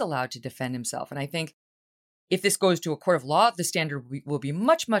Cuomo was allowed to defend himself. And I think if this goes to a court of law, the standard will be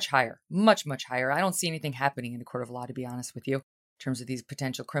much, much higher, much, much higher. I don't see anything happening in a court of law, to be honest with you, in terms of these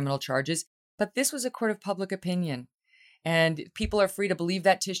potential criminal charges. But this was a court of public opinion. And people are free to believe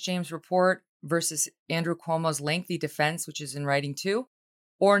that Tish James report versus Andrew Cuomo's lengthy defense, which is in writing too,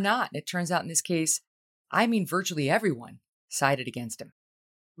 or not. It turns out in this case, virtually everyone sided against him.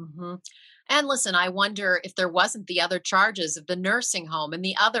 Mm-hmm. And listen, I wonder if there wasn't the other charges of the nursing home and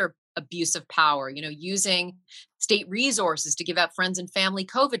the other abuse of power, using state resources to give out friends and family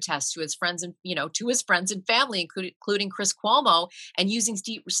COVID tests to his friends and, family, including Chris Cuomo, and using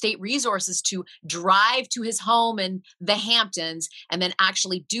state resources to drive to his home in the Hamptons and then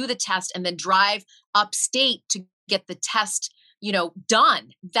actually do the test and then drive upstate to get the test,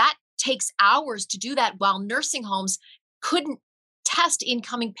 done. That takes hours to do that while nursing homes couldn't test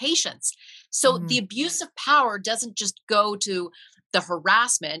incoming patients. So the abuse of power doesn't just go to the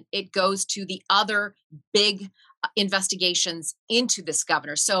harassment, it goes to the other big investigations into this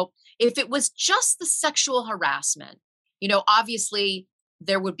governor. So if it was just the sexual harassment, obviously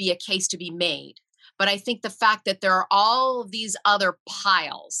there would be a case to be made. But I think the fact that there are all of these other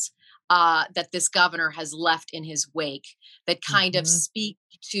piles that this governor has left in his wake that kind of speak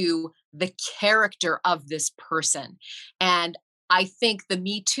to the character of this person. And I think the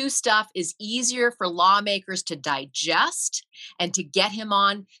Me Too stuff is easier for lawmakers to digest and to get him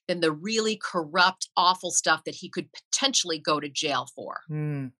on than the really corrupt, awful stuff that he could potentially go to jail for.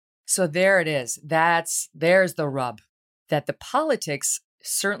 So there it is. There's the rub, that the politics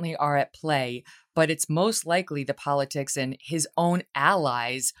certainly are at play, but it's most likely the politics and his own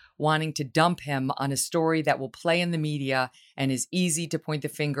allies wanting to dump him on a story that will play in the media and is easy to point the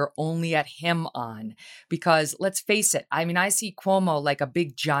finger only at him on. Because let's face it, I see Cuomo like a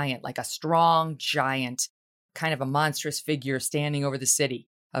big giant, like a strong giant, kind of a monstrous figure standing over the city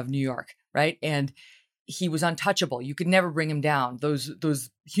of New York, right? And he was untouchable. You could never bring him down.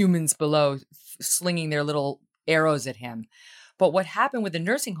 Those humans below slinging their little arrows at him. But what happened with the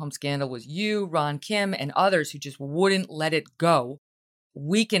nursing home scandal was you, Ron Kim, and others who just wouldn't let it go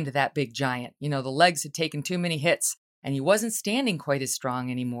weakened that big giant. The legs had taken too many hits and he wasn't standing quite as strong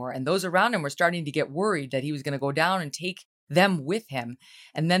anymore. And those around him were starting to get worried that he was going to go down and take them with him.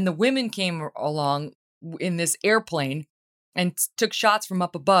 And then the women came along in this airplane and took shots from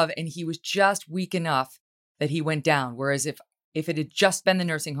up above, and he was just weak enough that he went down. Whereas if it had just been the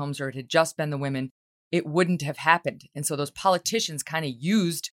nursing homes or it had just been the women, it wouldn't have happened. And so those politicians kind of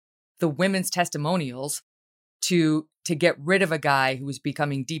used the women's testimonials to get rid of a guy who was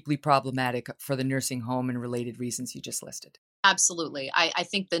becoming deeply problematic for the nursing home and related reasons you just listed. Absolutely. I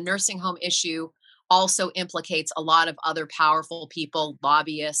think the nursing home issue also implicates a lot of other powerful people,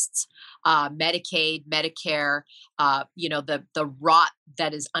 lobbyists, Medicaid, Medicare, the rot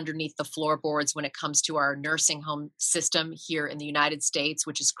that is underneath the floorboards when it comes to our nursing home system here in the United States,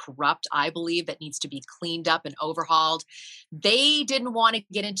 which is corrupt, I believe, that needs to be cleaned up and overhauled. They didn't want to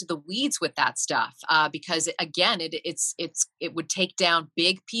get into the weeds with that stuff because, again, it would take down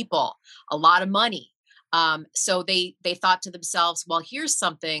big people, a lot of money. So they thought to themselves, well, here's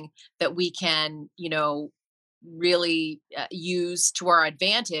something that we can, really use to our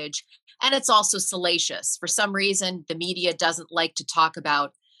advantage. And it's also salacious. For some reason, the media doesn't like to talk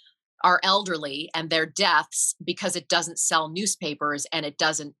about our elderly and their deaths because it doesn't sell newspapers and it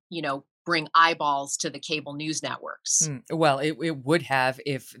doesn't, bring eyeballs to the cable news networks. Well, it would have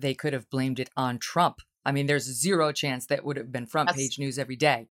if they could have blamed it on Trump. I mean, there's zero chance that would have been front page news every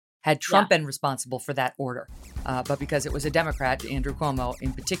day had Trump been responsible for that order. But because it was a Democrat, Andrew Cuomo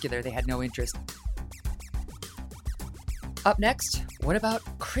in particular, they had no interest. Up next, what about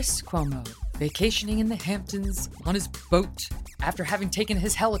Chris Cuomo vacationing in the Hamptons on his boat after having taken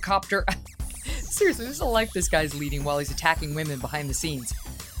his helicopter? Seriously, this is a life this guy's leading while he's attacking women behind the scenes.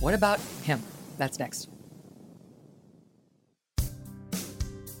 What about him? That's next.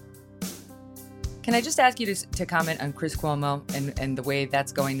 Can I just ask you to comment on Chris Cuomo and the way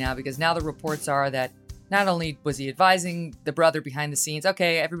that's going now? Because now the reports are that not only was he advising the brother behind the scenes,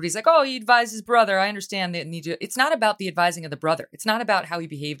 okay, everybody's like, oh, he advised his brother. I understand that need to. It's not about the advising of the brother. It's not about how he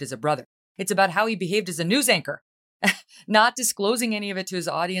behaved as a brother. It's about how he behaved as a news anchor, not disclosing any of it to his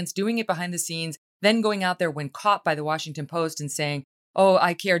audience, doing it behind the scenes, then going out there when caught by the Washington Post and saying, oh,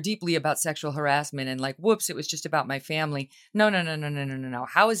 I care deeply about sexual harassment and like, whoops, it was just about my family. No.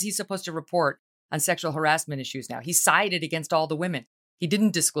 How is he supposed to report on sexual harassment issues now? He sided against all the women. He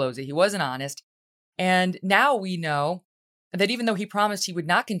didn't disclose it. He wasn't honest. And now we know that even though he promised he would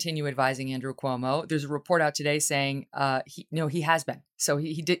not continue advising Andrew Cuomo, there's a report out today saying he has been. So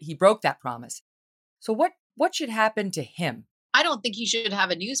he broke that promise. So what should happen to him? I don't think he should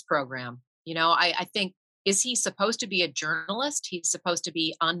have a news program. I think, is he supposed to be a journalist? He's supposed to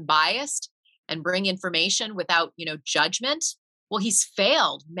be unbiased and bring information without, judgment. Well, he's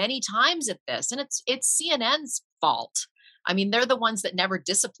failed many times at this, and it's CNN's fault. I mean, they're the ones that never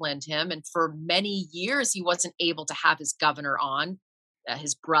disciplined him. And for many years, he wasn't able to have his governor on,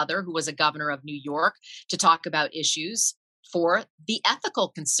 his brother, who was a governor of New York, to talk about issues for the ethical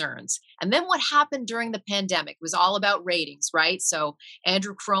concerns. And then what happened during the pandemic was all about ratings, right? So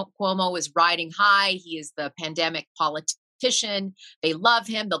Andrew Cuomo is riding high. He is the pandemic politician. They love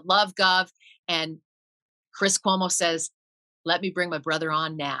him, the love gov. And Chris Cuomo says, let me bring my brother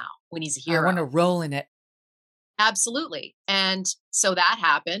on now when he's a hero. I want to roll in it. Absolutely. And so that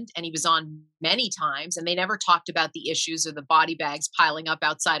happened, and he was on many times, and they never talked about the issues or the body bags piling up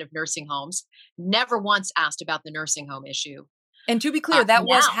outside of nursing homes. Never once asked about the nursing home issue. And to be clear, that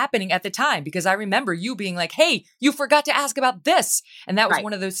was happening at the time, because I remember you being like, hey, you forgot to ask about this. And that was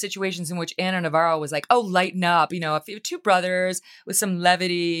one of those situations in which Ana Navarro was like, oh, lighten up, if you have two brothers with some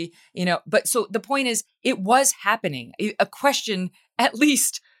levity, But so the point is, it was happening. A question at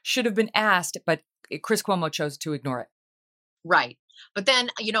least should have been asked, but Chris Cuomo chose to ignore it. Right. But then,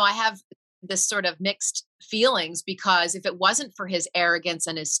 I have this sort of mixed feelings, because if it wasn't for his arrogance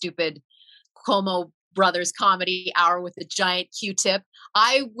and his stupid Cuomo Brothers comedy hour with the giant Q-tip,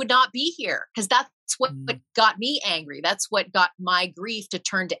 I would not be here, because that's what got me angry. That's what got my grief to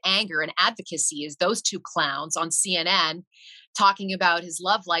turn to anger and advocacy, is those two clowns on CNN talking about his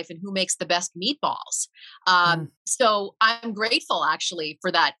love life and who makes the best meatballs. So I'm grateful actually for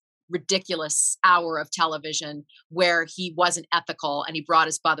that ridiculous hour of television where he wasn't ethical and he brought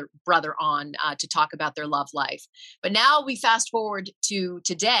his brother on to talk about their love life. But now we fast forward to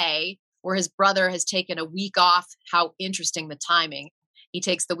today, where his brother has taken a week off. How interesting the timing. He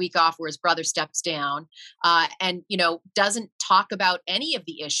takes the week off where his brother steps down and, doesn't talk about any of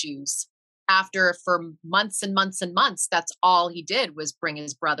the issues. After, for months and months and months, that's all he did was bring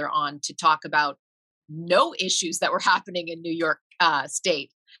his brother on to talk about no issues that were happening in New York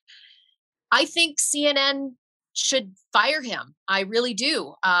State. I think CNN should fire him. I really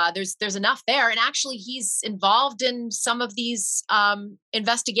do. There's enough there. And actually, he's involved in some of these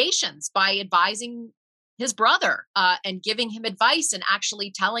investigations by advising his brother and giving him advice and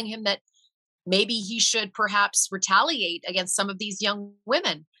actually telling him that maybe he should perhaps retaliate against some of these young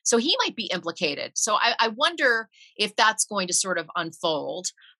women. So he might be implicated. So I wonder if that's going to sort of unfold.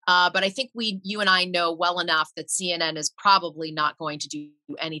 But I think you and I know well enough that CNN is probably not going to do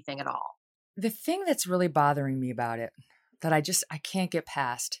anything at all. The thing that's really bothering me about it, that I can't get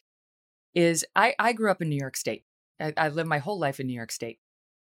past, is I grew up in New York State. I lived my whole life in New York State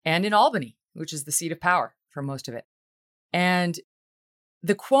and in Albany. which is the seat of power for most of it. And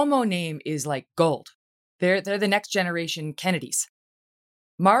the Cuomo name is like gold. They're the next generation Kennedys.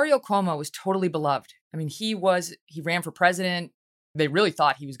 Mario Cuomo was totally beloved. I mean, he ran for president. They really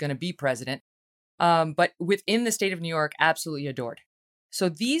thought he was going to be president. But within the state of New York, absolutely adored. So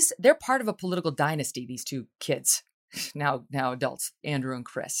they're part of a political dynasty, these two kids, now adults, Andrew and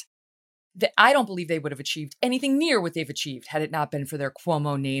Chris. I don't believe they would have achieved anything near what they've achieved had it not been for their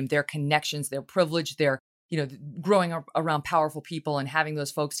Cuomo name, their connections, their privilege, their, growing around powerful people and having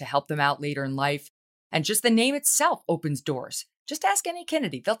those folks to help them out later in life. And just the name itself opens doors. Just ask any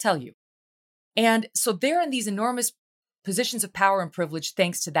Kennedy, they'll tell you. And so they're in these enormous positions of power and privilege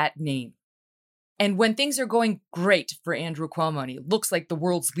thanks to that name. And when things are going great for Andrew Cuomo, and he looks like the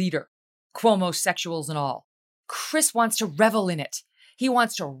world's leader, Cuomo-sexuals and all, Chris wants to revel in it. He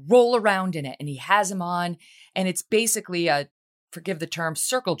wants to roll around in it, and he has him on, and it's basically a, forgive the term,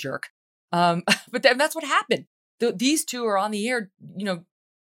 circle jerk. But that's what happened. These two are on the air,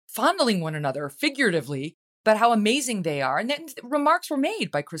 fondling one another figuratively about how amazing they are. And then remarks were made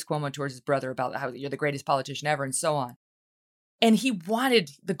by Chris Cuomo towards his brother about how you're the greatest politician ever and so on. And he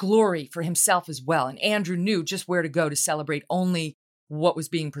wanted the glory for himself as well. And Andrew knew just where to go to celebrate only what was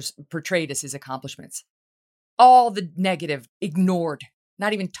being portrayed as his accomplishments. All the negative ignored,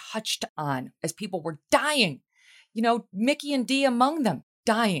 not even touched on, as people were dying. Mickey and Dee among them,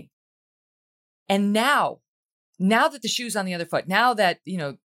 dying. And now that the shoe's on the other foot, now that,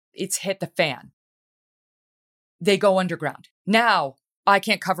 it's hit the fan, they go underground. Now I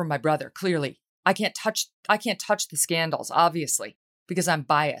can't cover my brother, clearly. I can't touch the scandals, obviously, because I'm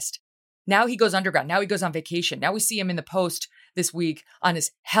biased. Now he goes underground. Now he goes on vacation. Now we see him in the Post this week on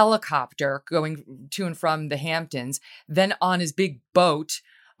his helicopter going to and from the Hamptons, then on his big boat.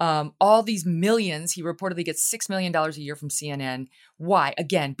 All these millions. He reportedly gets $6 million a year from CNN. Why?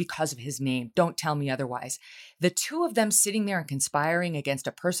 Again, because of his name. Don't tell me otherwise. The two of them sitting there and conspiring against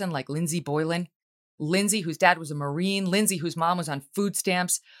a person like Lindsay Boylan. Lindsay, whose dad was a Marine. Lindsay, whose mom was on food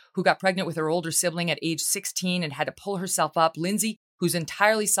stamps, who got pregnant with her older sibling at age 16 and had to pull herself up. Lindsay, who's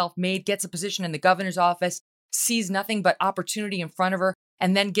entirely self-made, gets a position in the governor's office, sees nothing but opportunity in front of her,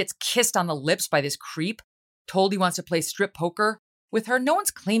 and then gets kissed on the lips by this creep, told he wants to play strip poker with her. No one's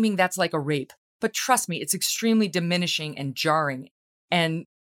claiming that's like a rape, but trust me, it's extremely diminishing and jarring. And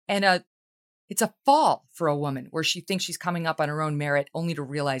it's a fall for a woman where she thinks she's coming up on her own merit only to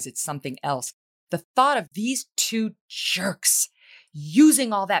realize it's something else. The thought of these two jerks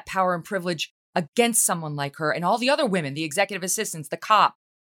using all that power and privilege against someone like her and all the other women, the executive assistants, the cop,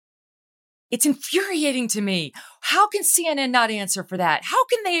 it's infuriating to me. How can CNN not answer for that? How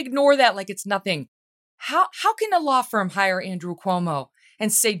can they ignore that like it's nothing? How can a law firm hire Andrew Cuomo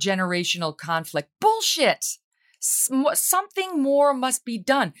and say generational conflict? Bullshit. Something more must be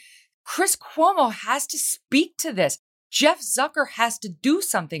done. Chris Cuomo has to speak to this. Jeff Zucker has to do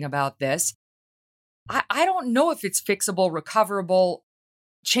something about this. I don't know if it's fixable, recoverable,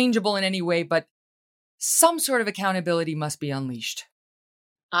 changeable in any way, but some sort of accountability must be unleashed.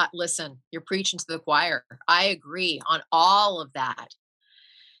 Listen, you're preaching to the choir. I agree on all of that.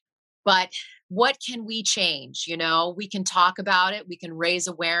 But what can we change? We can talk about it. We can raise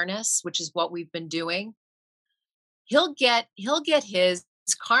awareness, which is what we've been doing. He'll get his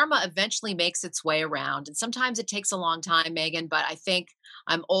karma eventually makes its way around. And sometimes it takes a long time, Megan, but I think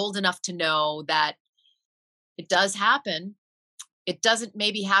I'm old enough to know that it does happen. It doesn't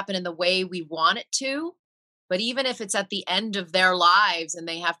maybe happen in the way we want it to, but even if it's at the end of their lives and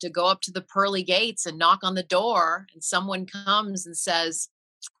they have to go up to the pearly gates and knock on the door and someone comes and says,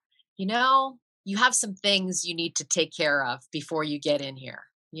 you have some things you need to take care of before you get in here.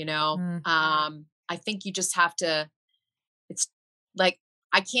 I think you just have to, it's like,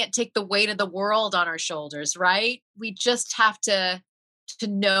 I can't take the weight of the world on our shoulders, right? We just have to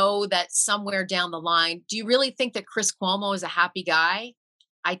know that somewhere down the line, do you really think that Chris Cuomo is a happy guy?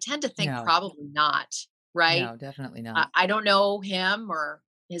 I tend to think probably not, right? No, definitely not. I don't know him or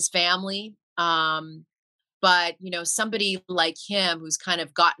his family. But, somebody like him who's kind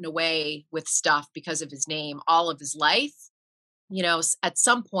of gotten away with stuff because of his name all of his life, at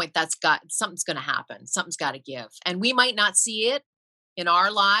some point something's going to happen. Something's got to give. And we might not see it in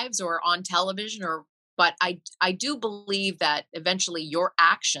our lives or on television but I do believe that eventually your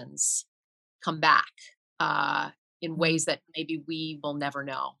actions come back in ways that maybe we will never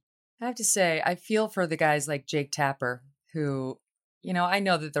know. I have to say, I feel for the guys like Jake Tapper, who, I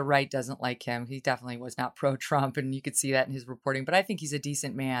know that the right doesn't like him. He definitely was not pro-Trump, and you could see that in his reporting, but I think he's a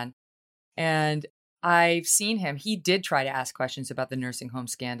decent man. And I've seen him. He did try to ask questions about the nursing home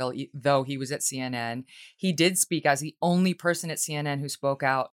scandal, though he was at CNN. He did speak as the only person at CNN who spoke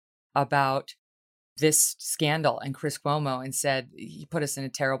out about this scandal and Chris Cuomo and said he put us in a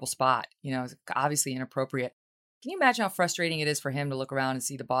terrible spot. It's obviously inappropriate. Can you imagine how frustrating it is for him to look around and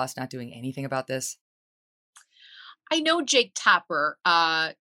see the boss not doing anything about this? I know Jake Tapper.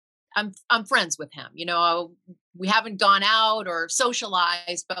 I'm friends with him. We haven't gone out or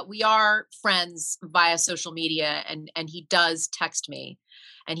socialized, but we are friends via social media, and he does text me,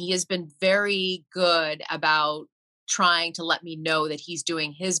 and he has been very good about trying to let me know that he's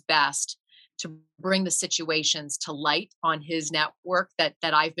doing his best to bring the situations to light on his network that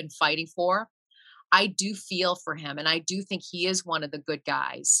I've been fighting for. I do feel for him, and I do think he is one of the good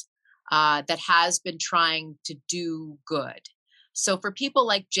guys that has been trying to do good. So for people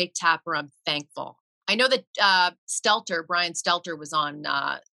like Jake Tapper, I'm thankful. I know that Brian Stelter was on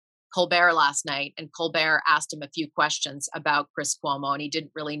Colbert last night, and Colbert asked him a few questions about Chris Cuomo, and he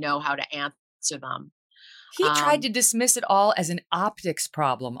didn't really know how to answer them. He tried to dismiss it all as an optics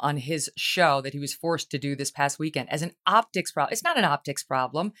problem on his show that he was forced to do this past weekend, as an optics problem. It's not an optics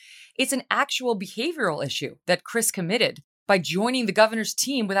problem. It's an actual behavioral issue that Chris committed by joining the governor's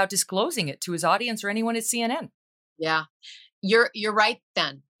team without disclosing it to his audience or anyone at CNN. Yeah, you're right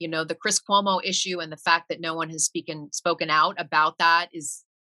then. The Chris Cuomo issue and the fact that no one has spoken out about that is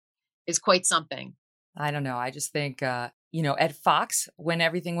quite something. I don't know. I just think, at Fox, when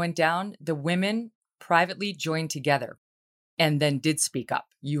everything went down, the women privately joined together and then did speak up.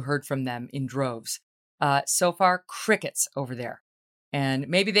 You heard from them in droves. So far, crickets over there. And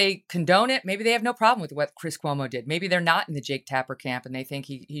maybe they condone it. Maybe they have no problem with what Chris Cuomo did. Maybe they're not in the Jake Tapper camp and they think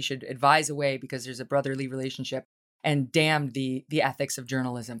he should advise away because there's a brotherly relationship and damn the ethics of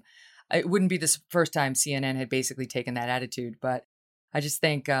journalism. It wouldn't be the first time CNN had basically taken that attitude, but I just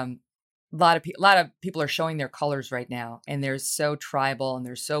think a lot of people are showing their colors right now, and they're so tribal and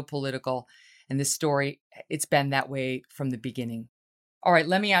they're so political. And this story, it's been that way from the beginning. All right,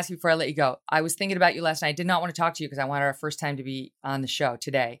 let me ask you before I let you go. I was thinking about you last night. I did not want to talk to you because I wanted our first time to be on the show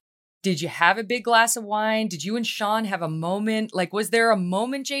today. Did you have a big glass of wine? Did you and Sean have a moment? Like, was there a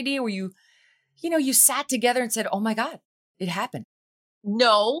moment, JD, where you sat together and said, oh my God, it happened?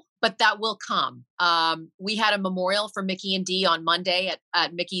 No, but that will come. We had a memorial for Mickey and Dee on Monday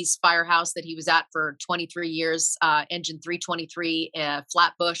at Mickey's firehouse that he was at for 23 years, Engine 323,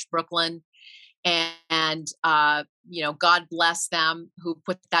 Flatbush, Brooklyn. And God bless them who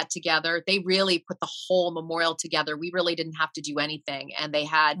put that together. They really put the whole memorial together. We really didn't have to do anything. And they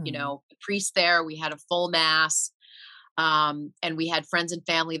had, a priest there. We had a full mass. And we had friends and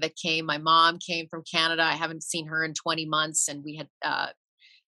family that came. My mom came from Canada. I haven't seen her in 20 months. And we had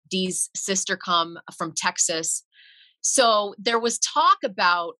Dee's sister come from Texas. So there was talk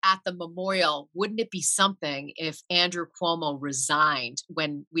about at the memorial, wouldn't it be something if Andrew Cuomo resigned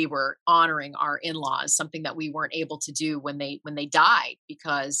when we were honoring our in-laws, something that we weren't able to do when they died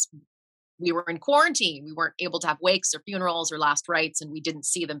because we were in quarantine. We weren't able to have wakes or funerals or last rites, and we didn't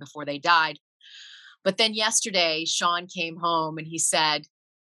see them before they died. But then yesterday, Sean came home and he said,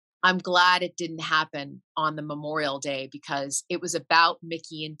 I'm glad it didn't happen on the Memorial Day because it was about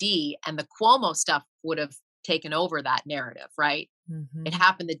Mickey and Dee, and the Cuomo stuff would have taken over that narrative, right? Mm-hmm. It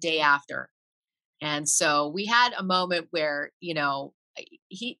happened the day after. And so we had a moment where,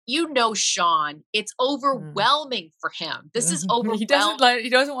 Sean, it's overwhelming for him. This is overwhelming. He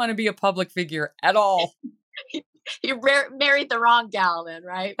doesn't want to be a public figure at all. He married the wrong gal then,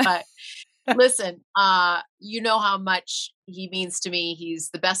 right? But listen, you know how much he means to me. He's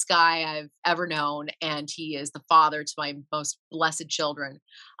the best guy I've ever known, and he is the father to my most blessed children.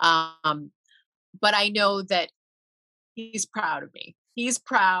 But I know that he's proud of me. He's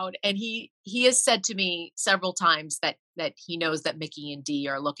proud. And he has said to me several times that he knows that Mickey and Dee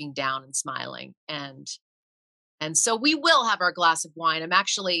are looking down and smiling. And so we will have our glass of wine.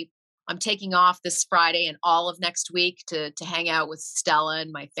 I'm taking off this Friday and all of next week to hang out with Stella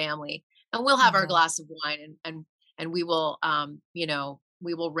and my family. And we'll have our glass of wine and we will,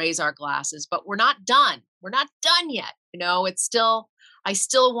 we will raise our glasses, but we're not done. We're not done yet. I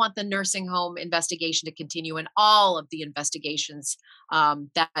still want the nursing home investigation to continue and all of the investigations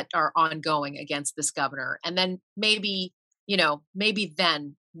that are ongoing against this governor. And then maybe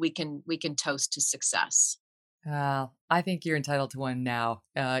then we can toast to success. I think you're entitled to one now.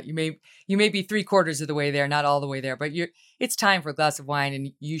 You may be 3/4 of the way there, not all the way there, but it's time for a glass of wine,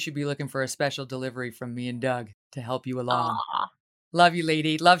 and you should be looking for a special delivery from me and Doug to help you along. Aww. Love you,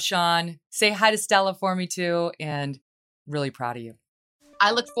 lady. Love Sean. Say hi to Stella for me too, and really proud of you.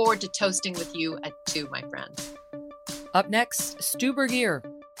 I look forward to toasting with you at 2, my friend. Up next, Stu Burguiere.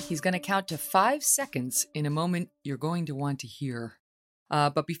 He's going to count to 5 seconds in a moment you're going to want to hear.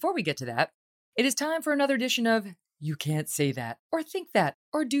 But before we get to that, it is time for another edition of You can't say that, or think that,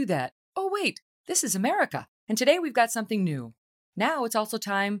 or do that. Oh, wait, this is America. And today we've got something new. Now it's also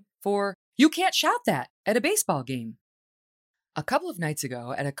time for You Can't Shout That at a baseball game. A couple of nights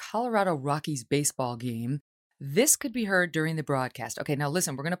ago at a Colorado Rockies baseball game, this could be heard during the broadcast. Okay, now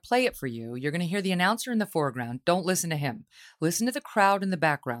listen, we're going to play it for you. You're going to hear the announcer in the foreground. Don't listen to him. Listen to the crowd in the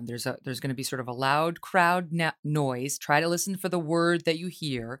background. There's going to be sort of a loud crowd noise. Try to listen for the word that you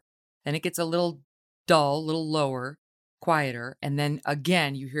hear. Then it gets a little dull, a little lower, quieter. And then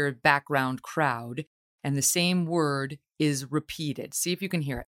again, you hear a background crowd and the same word is repeated. See if you can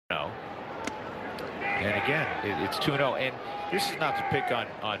hear it. No. And again, it's 2-0. And this is not to pick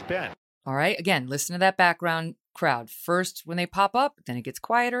on Ben. All right. Again, listen to that background crowd. First when they pop up, then it gets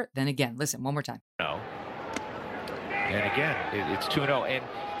quieter. Then again, listen one more time. No. And again, it's 2-0. And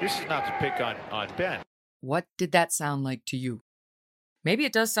this is not to pick on Ben. What did that sound like to you? Maybe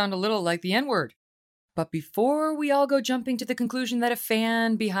it does sound a little like the N-word. But before we all go jumping to the conclusion that a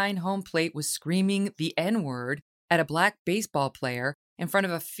fan behind home plate was screaming the N-word at a black baseball player in front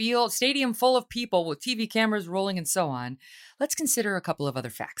of a stadium full of people with TV cameras rolling and so on, let's consider a couple of other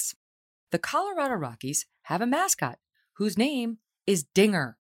facts. The Colorado Rockies have a mascot whose name is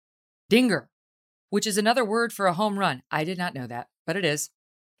Dinger. Dinger, which is another word for a home run. I did not know that, but it is.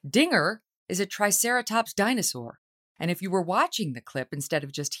 Dinger is a Triceratops dinosaur. And if you were watching the clip instead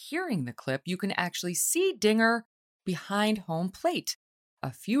of just hearing the clip, you can actually see Dinger behind home plate,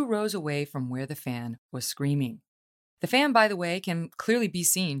 a few rows away from where the fan was screaming. The fan, by the way, can clearly be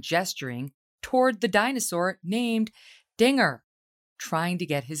seen gesturing toward the dinosaur named Dinger, trying to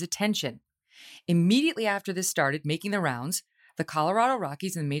get his attention. Immediately after this started making the rounds, the Colorado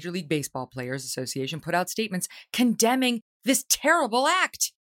Rockies and the Major League Baseball Players Association put out statements condemning this terrible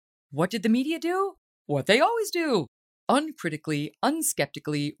act. What did the media do? What they always do. Uncritically,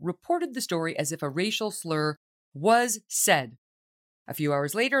 unskeptically reported the story as if a racial slur was said. A few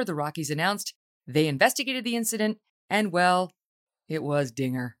hours later, the Rockies announced they investigated the incident, and well, it was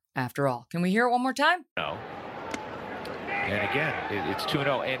Dinger after all. Can we hear it one more time? No. And again, it's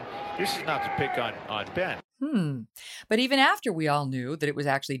 2-0. And this is not to pick on Ben. But even after we all knew that it was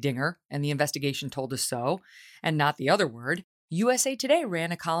actually Dinger, and the investigation told us so, and not the other word, USA Today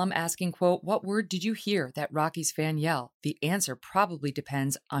ran a column asking, quote, "What word did you hear that Rockies fan yell? The answer probably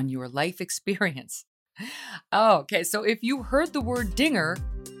depends on your life experience." Oh, okay, so if you heard the word Dinger,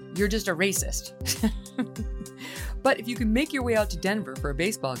 you're just a racist. But if you can make your way out to Denver for a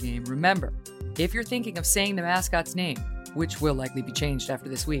baseball game, remember, if you're thinking of saying the mascot's name, which will likely be changed after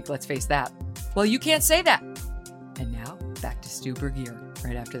this week, let's face that, well, you can't say that. And now, back to Stu Burguiere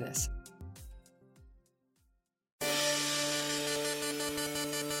right after this.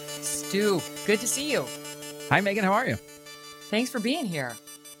 Stu, good to see you. Hi, Megan. How are you? Thanks for being here.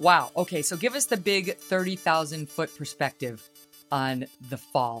 Wow. Okay, so give us the big 30,000-foot perspective on the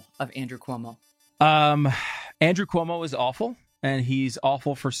fall of Andrew Cuomo. Andrew Cuomo is awful, and he's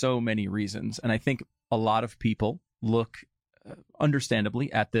awful for so many reasons. And I think a lot of people look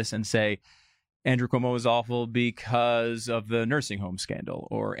understandably at this and say, Andrew Cuomo is awful because of the nursing home scandal,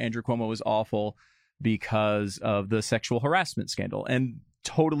 or Andrew Cuomo is awful because of the sexual harassment scandal. And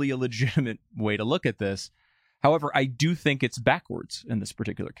totally a legitimate way to look at this. However, I do think it's backwards in this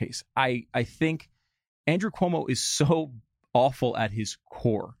particular case. I think Andrew Cuomo is so awful at his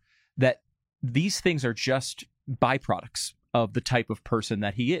core that these things are just byproducts of the type of person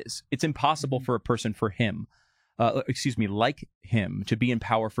that he is. It's impossible for a person like him to be in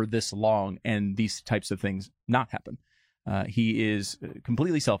power for this long and these types of things not happen. He is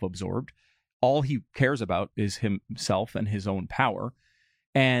completely self-absorbed. All he cares about is himself and his own power.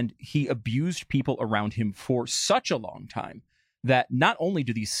 And he abused people around him for such a long time that not only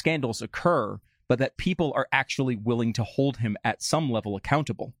do these scandals occur, but that people are actually willing to hold him at some level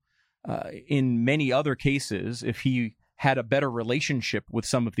accountable. In many other cases, if he had a better relationship with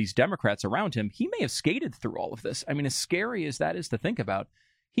some of these Democrats around him, he may have skated through all of this. I mean, as scary as that is to think about,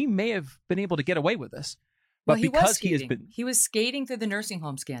 he may have been able to get away with this. But well, because he was skating through the nursing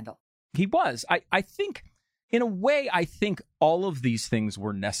home scandal. He was. I think, in a way, I think all of these things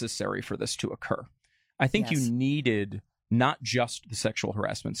were necessary for this to occur. I think you needed not just the sexual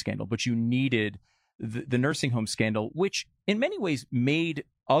harassment scandal, but you needed the nursing home scandal, which in many ways made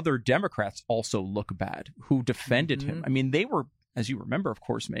other Democrats also look bad who defended him. I mean, they were, as you remember, of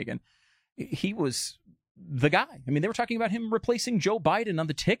course, Megan, he was the guy. I mean, they were talking about him replacing Joe Biden on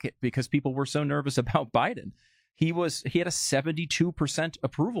the ticket because people were so nervous about Biden. He had a 72%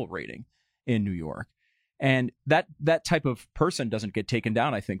 approval rating in New York. And that type of person doesn't get taken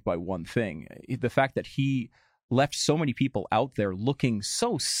down, I think, by one thing. The fact that he left so many people out there looking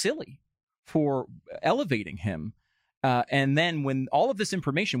so silly for elevating him And then when all of this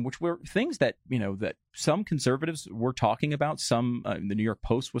information, which were things that, that some conservatives were talking about, some the New York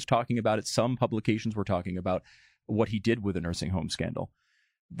Post was talking about it, some publications were talking about what he did with the nursing home scandal.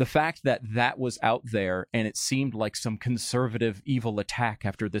 The fact that that was out there and it seemed like some conservative evil attack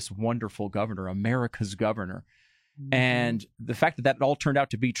after this wonderful governor, America's governor, and the fact that that all turned out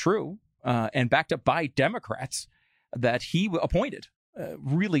to be true and backed up by Democrats that he appointed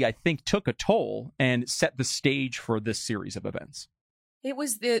really, I think, took a toll and set the stage for this series of events. It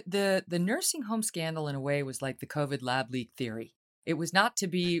was the nursing home scandal in a way was like the COVID lab leak theory. It was not to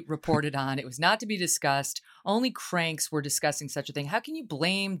be reported on. It was not to be discussed. Only cranks were discussing such a thing. How can you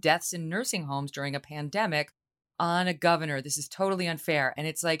blame deaths in nursing homes during a pandemic on a governor? This is totally unfair. And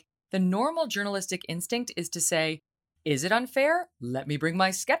it's like the normal journalistic instinct is to say, is it unfair? Let me bring my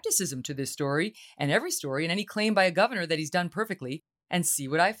skepticism to this story and every story and any claim by a governor that he's done perfectly and see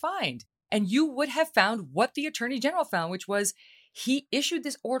what I find. And you would have found what the attorney general found, which was he issued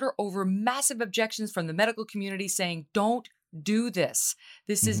this order over massive objections from the medical community saying, don't do this.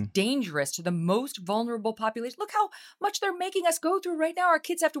 This is dangerous to the most vulnerable population. Look how much they're making us go through right now. Our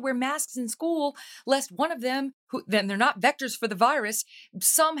kids have to wear masks in school, lest one of them, who then they're not vectors for the virus,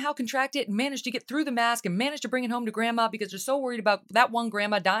 somehow contract it and manage to get through the mask and manage to bring it home to grandma because they're so worried about that one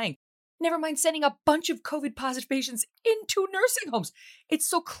grandma dying. Never mind sending a bunch of COVID positive patients into nursing homes. It's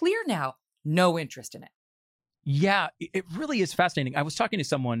so clear now. No interest in it. Yeah, it really is fascinating. I was talking to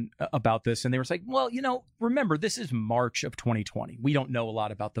someone about this and they were like, well, remember, this is March of 2020. We don't know a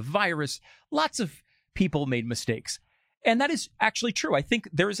lot about the virus. Lots of people made mistakes. And that is actually true. I think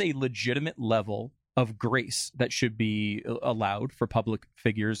there's a legitimate level of grace that should be allowed for public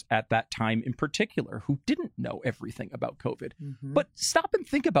figures at that time in particular who didn't know everything about COVID. But stop and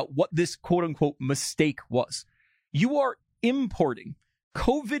think about what this quote unquote mistake was. You are importing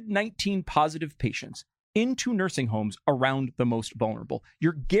COVID-19 positive patients into nursing homes around the most vulnerable.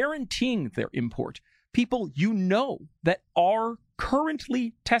 You're guaranteeing their import. People that are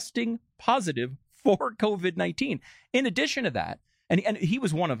currently testing positive for COVID-19. In addition to that, and he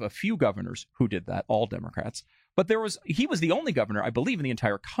was one of a few governors who did that, all Democrats, but he was the only governor, I believe, in the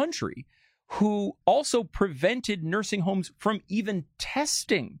entire country who also prevented nursing homes from even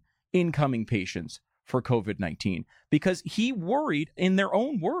testing incoming patients for COVID-19 because he worried, in their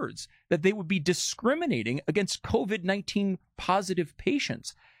own words, that they would be discriminating against COVID-19 positive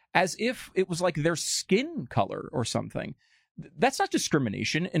patients as if it was like their skin color or something. That's not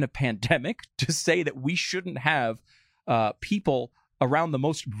discrimination in a pandemic to say that we shouldn't have people around the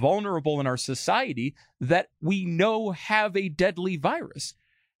most vulnerable in our society that we know have a deadly virus.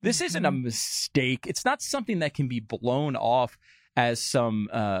 This isn't a mistake. It's not something that can be blown off as some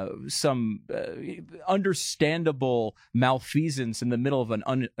understandable malfeasance in the middle of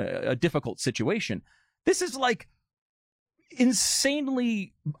a difficult situation. This is like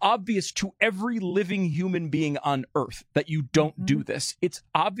insanely obvious to every living human being on Earth that you don't do this. It's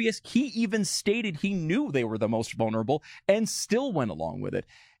obvious. He even stated he knew they were the most vulnerable and still went along with it.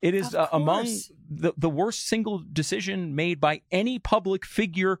 It is among the worst single decision made by any public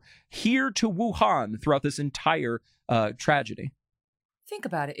figure here to Wuhan throughout this entire tragedy. Think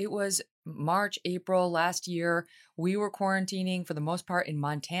about it. It was March, April last year. We were quarantining for the most part in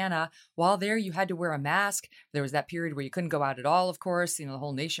Montana. While there, you had to wear a mask. There was that period where you couldn't go out at all, of course. The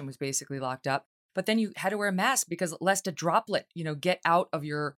whole nation was basically locked up. But then you had to wear a mask because lest a droplet, get out of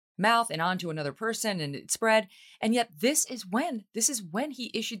your mouth and onto another person and it spread. And yet this is when he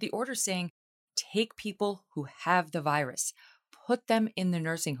issued the order saying, take people who have the virus, put them in the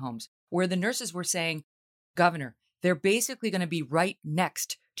nursing homes, where the nurses were saying, Governor, they're basically going to be right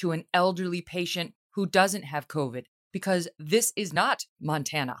next to an elderly patient who doesn't have COVID because this is not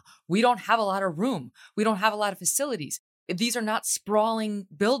Montana. We don't have a lot of room. We don't have a lot of facilities. These are not sprawling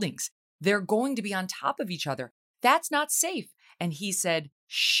buildings. They're going to be on top of each other. That's not safe. And he said,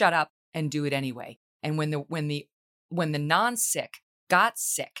 shut up and do it anyway. And when the non-sick got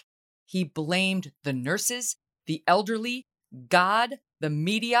sick, he blamed the nurses, the elderly, God, the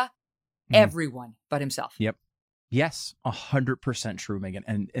media, everyone but himself. Yep. Yes, 100% true, Megan.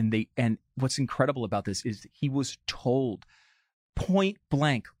 And what's incredible about this is he was told point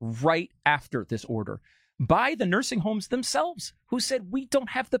blank right after this order by the nursing homes themselves, who said, we don't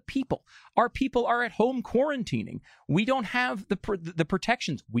have the people. Our people are at home quarantining. We don't have the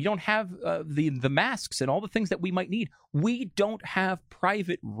protections. We don't have the masks and all the things that we might need. We don't have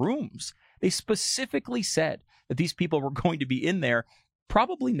private rooms. They specifically said that these people were going to be in there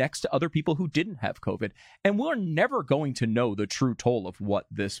probably next to other people who didn't have COVID. And we're never going to know the true toll of what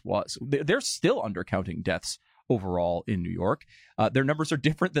this was. They're still undercounting deaths overall in New York. Their numbers are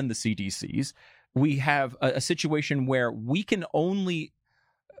different than the CDC's. We have a situation where we can only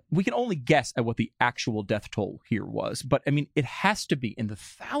guess at what the actual death toll here was. But I mean, it has to be in the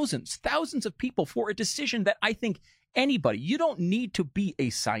thousands of people for a decision that I think anybody, you don't need to be a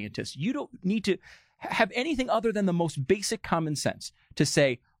scientist. You don't need to have anything other than the most basic common sense to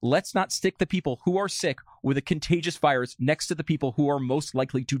say, let's not stick the people who are sick with a contagious virus next to the people who are most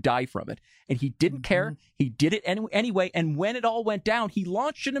likely to die from it. And he didn't care. He did it anyway. And when it all went down, he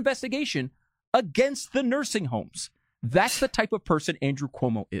launched an investigation against the nursing homes. That's the type of person Andrew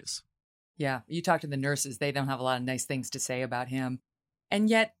Cuomo is. Yeah, you talk to the nurses. They don't have a lot of nice things to say about him. And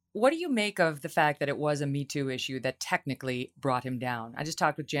yet, what do you make of the fact that it was a Me Too issue that technically brought him down? I just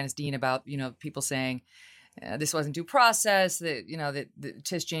talked with Janice Dean about, people saying this wasn't due process, that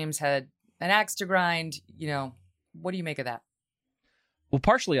Tish James had an axe to grind. What do you make of that? Well,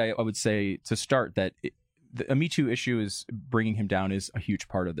 partially, I would say to start that a Me Too issue is bringing him down is a huge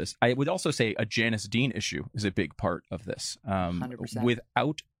part of this. I would also say a Janice Dean issue is a big part of this. 100%.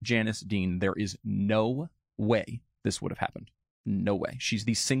 Without Janice Dean, there is no way this would have happened. No way. She's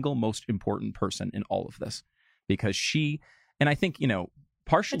the single most important person in all of this because and I think,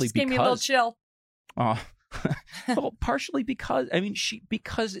 partially because... gave me a little chill. Well, partially because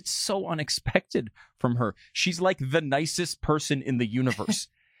it's so unexpected from her. She's like the nicest person in the universe.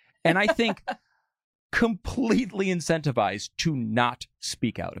 And I think completely incentivized to not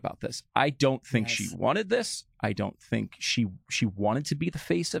speak out about this. I don't think she wanted this. I don't think she wanted to be the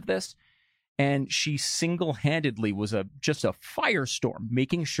face of this. And she single-handedly was just a firestorm,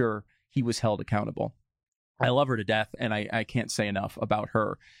 making sure he was held accountable. I love her to death, and I can't say enough about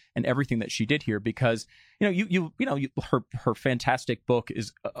her and everything that she did here because her fantastic book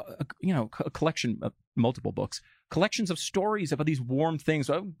is a collection of multiple books, collections of stories about these warm things.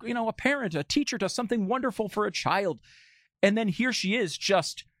 A parent, a teacher does something wonderful for a child, and then here she is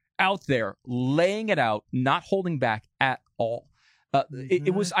just out there laying it out, not holding back at all.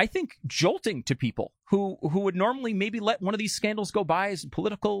 It was, I think, jolting to people who would normally maybe let one of these scandals go by as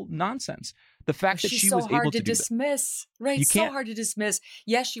political nonsense. The fact that she was able to dismiss, right? So hard to dismiss.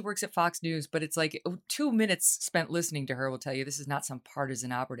 Yes, she works at Fox News, but it's like 2 minutes spent listening to her will tell you this is not some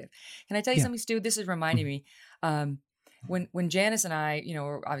partisan operative. Can I tell you something, Stu? This is reminding me when Janice and I,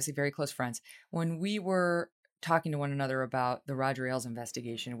 we're obviously very close friends. When we were talking to one another about the Roger Ailes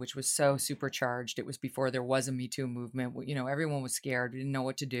investigation, which was so supercharged. It was before there was a Me Too movement. Everyone was scared. We didn't know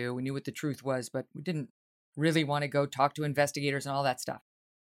what to do. We knew what the truth was, but we didn't really want to go talk to investigators and all that stuff.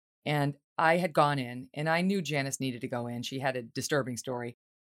 And I had gone in, and I knew Janice needed to go in. She had a disturbing story.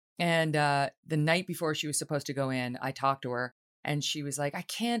 And the night before she was supposed to go in, I talked to her, and she was like, I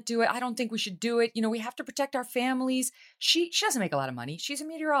can't do it. I don't think we should do it. We have to protect our families. She doesn't make a lot of money. She's a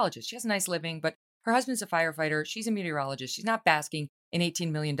meteorologist. She has a nice living, but her husband's a firefighter. She's a meteorologist. She's not basking in $18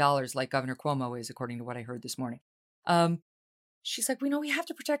 million like Governor Cuomo is, according to what I heard this morning. She's like, we have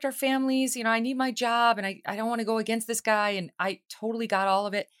to protect our families. I need my job and I don't want to go against this guy. And I totally got all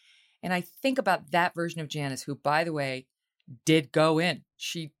of it. And I think about that version of Janice, who, by the way, did go in.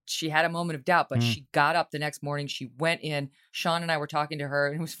 She had a moment of doubt, but she got up the next morning. She went in. Sean and I were talking to her.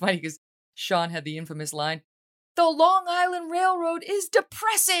 And it was funny because Sean had the infamous line, "The Long Island Railroad is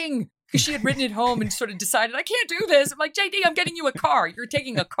depressing." Because she had written it home and sort of decided, I can't do this. I'm like, JD, I'm getting you a car. You're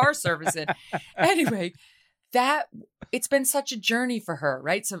taking a car service in. Anyway, it's been such a journey for her,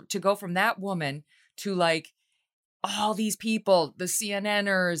 right? So to go from that woman to like all these people, the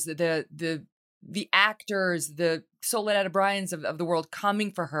CNNers, the actors, the Soledad O'Briens of the world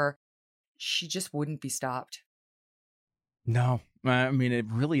coming for her, she just wouldn't be stopped. No, it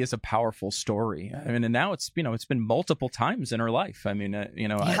really is a powerful story. And now it's been multiple times in her life.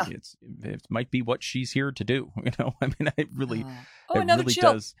 It might be what she's here to do. It really, another really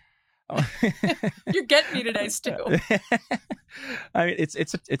chill. Does. You're getting me today, Stu.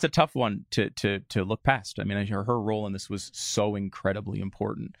 It's a tough one to look past. Her role in this was so incredibly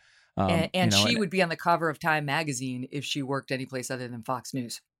important. And she would be on the cover of Time magazine if she worked anyplace other than Fox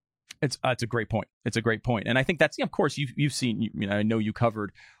News. It's a great point. It's a great point. And I think that's, of course, you've seen, I know you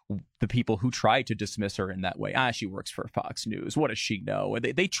covered the people who tried to dismiss her in that way. She works for Fox News. What does she know?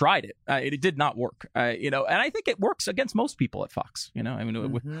 They tried it. It did not work, and I think it works against most people at Fox.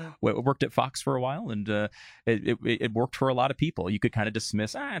 It worked at Fox for a while, and it worked for a lot of people. You could kind of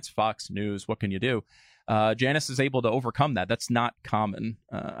dismiss, it's Fox News. What can you do? Janice is able to overcome that. That's not common.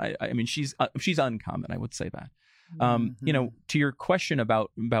 She's uncommon. I would say that. To your question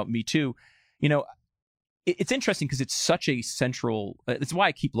about Me Too, it's interesting because it's such a central. It's why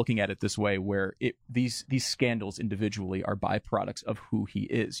I keep looking at it this way, where these scandals individually are byproducts of who he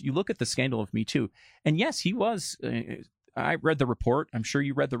is. You look at the scandal of Me Too, and yes, he was. I read the report. I'm sure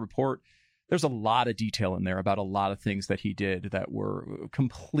you read the report. there's a lot of detail in there about a lot of things that he did that were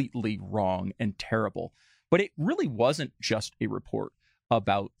completely wrong and terrible. But it really wasn't just a report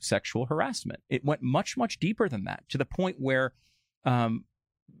about sexual harassment. It went much, much deeper than that, to the point where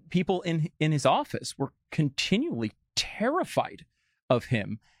people in his office were continually terrified of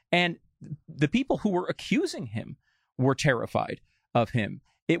him. And the people who were accusing him were terrified of him.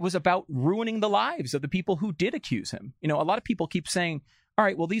 It was about ruining the lives of the people who did accuse him. You know, a lot of people keep saying, all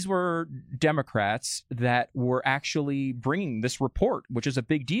right, well, these were Democrats that were actually bringing this report, which is a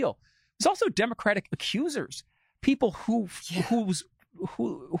big deal. There's also Democratic accusers, people who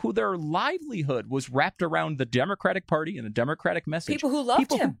their livelihood was wrapped around the Democratic Party and the Democratic message. People who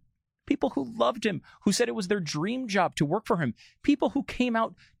loved him. People who loved him, who said it was their dream job to work for him. People who came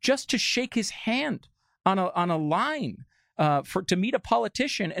out just to shake his hand on a line to meet a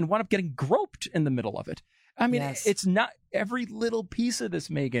politician and wound up getting groped in the middle of it. I mean, It's not every little piece of this,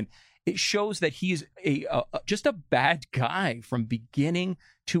 Megan. It shows that he's just a bad guy from beginning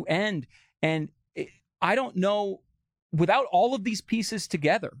to end. And I don't know, without all of these pieces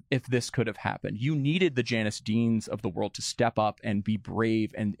together, if this could have happened. You needed the Janice Deans of the world to step up and be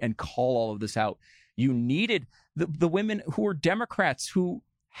brave and call all of this out. You needed the women who were Democrats, who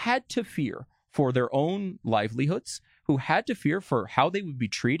had to fear for their own livelihoods, who had to fear for how they would be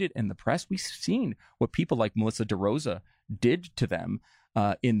treated in the press. We've seen what people like Melissa DeRosa did to them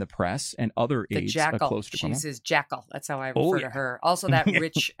in the press, and other aides close to Cuomo. She's his jackal. That's how I refer to her. Also, that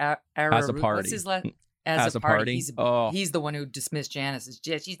Rich Arrowroot. What's his last? As a party. He's the one who dismissed Janice.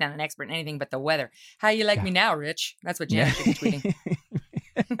 She's not an expert in anything but the weather. How you like me now, Rich? That's what Janice should be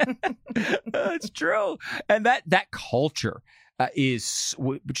tweeting. It's true. And that culture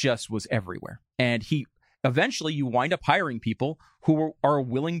was everywhere. And eventually you wind up hiring people who are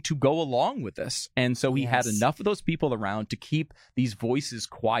willing to go along with this. And so he had enough of those people around to keep these voices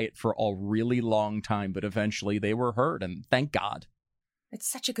quiet for a really long time. But eventually they were heard, and thank God. It's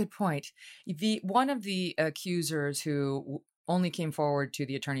such a good point. One of the accusers who only came forward to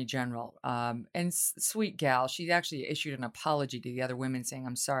the attorney general, and sweet gal, she actually issued an apology to the other women saying,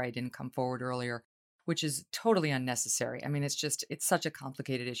 I'm sorry I didn't come forward earlier, which is totally unnecessary. I mean, it's such a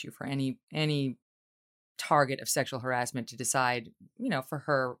complicated issue for any target of sexual harassment to decide, for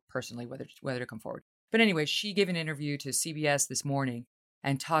her personally, whether to come forward. But anyway, she gave an interview to CBS this morning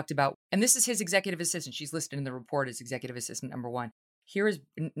and talked about, and this is his executive assistant. She's listed in the report as executive assistant number 1.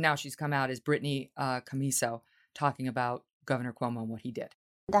 Now she's come out as Brittany Camiso talking about Governor Cuomo and what he did.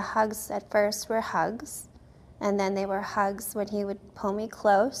 The hugs at first were hugs, and then they were hugs when he would pull me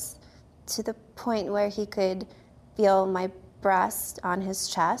close to the point where he could feel my breast on his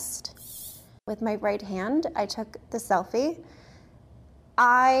chest. With my right hand, I took the selfie.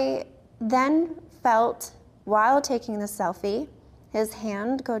 I then felt, while taking the selfie, his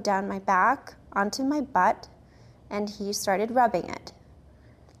hand go down my back onto my butt, and he started rubbing it.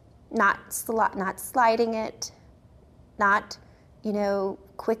 Not sliding it, not,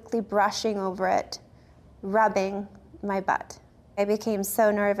 quickly brushing over it, rubbing my butt. I became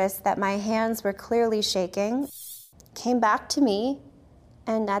so nervous that my hands were clearly shaking. Came back to me,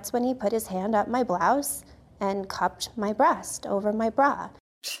 and that's when he put his hand up my blouse and cupped my breast over my bra.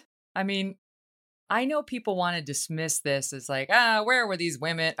 I mean, I know people want to dismiss this as like, where were these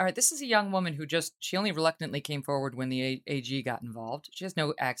women? All right, this is a young woman who she only reluctantly came forward when the AG got involved. She has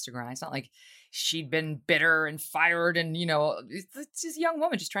no axe to grind. It's not like she'd been bitter and fired and, it's just a young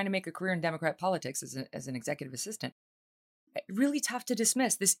woman just trying to make a career in Democrat politics as an executive assistant. Really tough to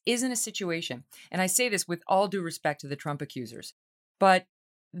dismiss. This isn't a situation. And I say this with all due respect to the Trump accusers, but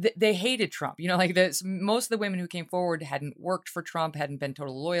they hated Trump. Most of the women who came forward hadn't worked for Trump, hadn't been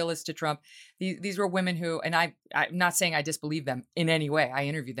total loyalists to Trump. These were women who, and I'm not saying I disbelieve them in any way. I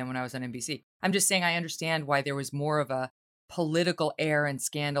interviewed them when I was on NBC. I'm just saying I understand why there was more of a political air and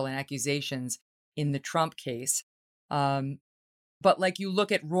scandal and accusations in the Trump case. But like you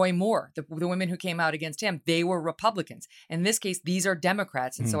look at Roy Moore, the women who came out against him, they were Republicans. In this case, these are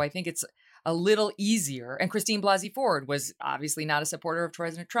Democrats. And so I think it's a little easier. And Christine Blasey Ford was obviously not a supporter of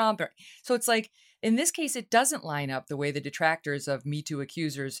President Trump. So it's like, in this case, it doesn't line up the way the detractors of Me Too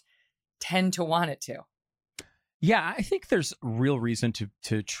accusers tend to want it to. Yeah, I think there's real reason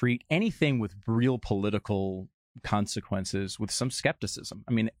to treat anything with real political consequences with some skepticism.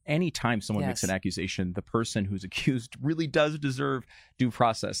 I mean, anytime someone makes an accusation, the person who's accused really does deserve due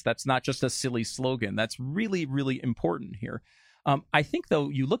process. That's not just a silly slogan. That's really, really important here. I think, though,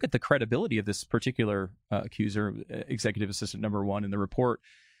 you look at the credibility of this particular accuser, executive assistant number 1 in the report,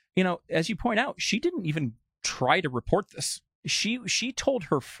 as you point out, she didn't even try to report this. she told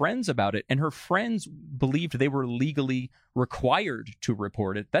her friends about it, and her friends believed they were legally required to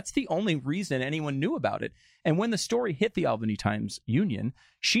report it. That's the only reason anyone knew about it. And when the story hit the Albany Times-Union,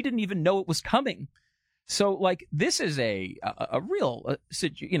 she didn't even know it was coming. So, like, this is a real,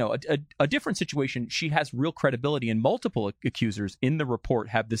 a different situation. She has real credibility, and multiple accusers in the report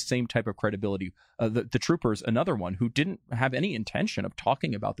have the same type of credibility. The troopers, another one, who didn't have any intention of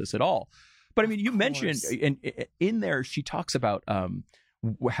talking about this at all. But I mean, you mentioned in there, she talks about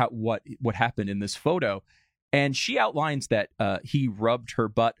what happened in this photo, and she outlines that he rubbed her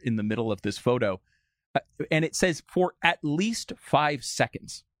butt in the middle of this photo, and it says for at least 5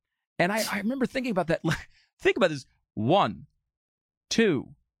 seconds. And I remember thinking about that. Think about this: 1, 2,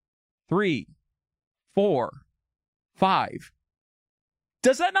 3, 4, 5.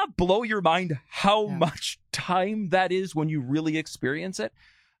 Does that not blow your mind how much time that is when you really experience it?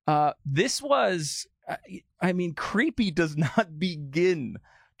 This was, I mean, creepy does not begin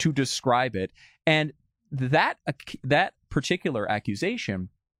to describe it. And that particular accusation,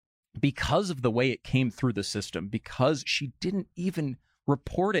 because of the way it came through the system, because she didn't even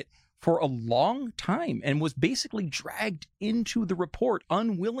report it for a long time and was basically dragged into the report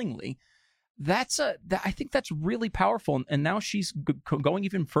unwillingly, I think that's really powerful. And now she's going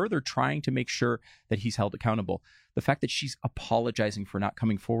even further, trying to make sure that he's held accountable. The fact that she's apologizing for not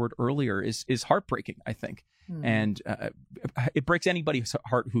coming forward earlier is heartbreaking, I think. And it breaks anybody's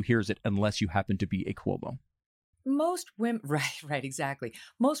heart who hears it, unless you happen to be a Cuomo. Most women, right, exactly.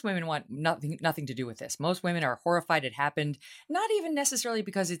 Most women want nothing to do with this. Most women are horrified it happened, not even necessarily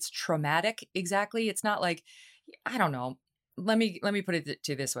because it's traumatic. Exactly. It's not like, I don't know. Let me put it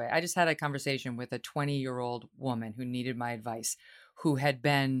to this way. I just had a conversation with a 20-year-old woman who needed my advice, who had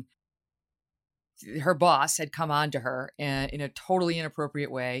been, her boss had come on to her in a totally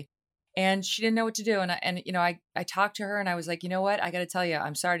inappropriate way, and she didn't know what to do. And I talked to her, and I was like, you know what? I got to tell you,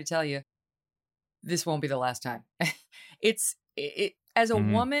 I'm sorry to tell you, this won't be the last time. It as a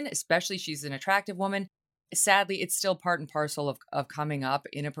woman, especially, she's an attractive woman. Sadly, it's still part and parcel of coming up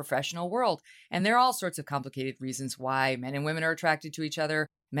in a professional world. And there are all sorts of complicated reasons why men and women are attracted to each other.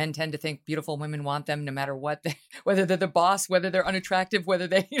 Men tend to think beautiful women want them no matter what, whether they're the boss, whether they're unattractive, whether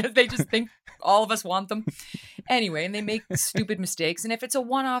they just think all of us want them. Anyway, and they make stupid mistakes. And if it's a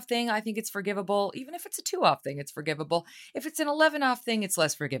one-off thing, I think it's forgivable. Even if it's a two-off thing, it's forgivable. If it's an 11-off thing, it's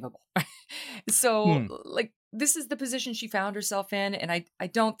less forgivable. So, like, this is the position she found herself in. And I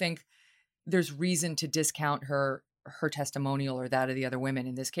don't think there's reason to discount her testimonial or that of the other women.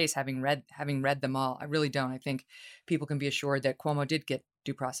 In this case, having read them all, I really don't. I think people can be assured that Cuomo did get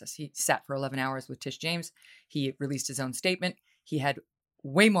due process. He sat for 11 hours with Tish James. He released his own statement. He had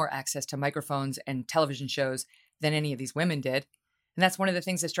way more access to microphones and television shows than any of these women did. And that's one of the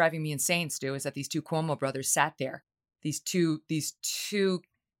things that's driving me insane, Stu, is that these two Cuomo brothers sat there. These two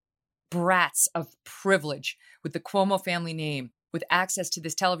brats of privilege with the Cuomo family name, with access to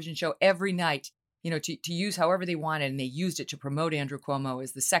this television show every night, to use however they wanted. And they used it to promote Andrew Cuomo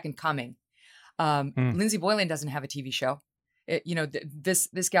as the second coming. Lindsay Boylan doesn't have a TV show.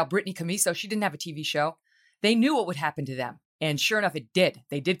 This gal, Brittany Camiso, she didn't have a TV show. They knew what would happen to them. And sure enough, it did.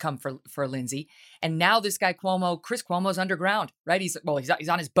 They did come for Lindsay. And now this guy Chris Cuomo's underground, right? He's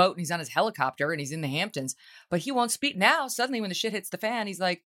on his boat and he's on his helicopter and he's in the Hamptons, but he won't speak. Now, suddenly when the shit hits the fan, he's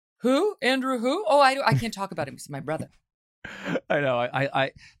like, who? Andrew who? Oh, I can't talk about him. He's my brother. I know.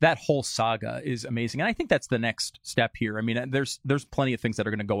 I that whole saga is amazing, and I think that's the next step here. I mean, there's plenty of things that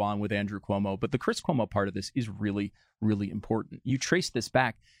are going to go on with Andrew Cuomo, but the Chris Cuomo part of this is really, really important. You trace this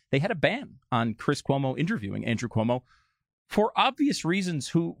back; they had a ban on Chris Cuomo interviewing Andrew Cuomo for obvious reasons.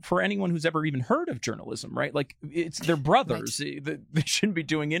 For anyone who's ever even heard of journalism, right? Like, it's their brothers; right. They shouldn't be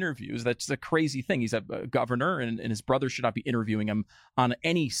doing interviews. That's a crazy thing. He's a governor, and his brother should not be interviewing him on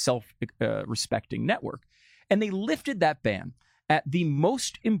any self-respecting network. And they lifted that ban at the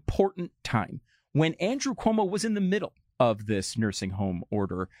most important time, when Andrew Cuomo was in the middle of this nursing home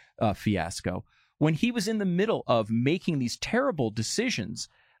order fiasco, when he was in the middle of making these terrible decisions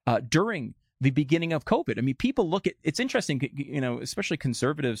during the beginning of COVID. I mean, people look at, it's interesting, especially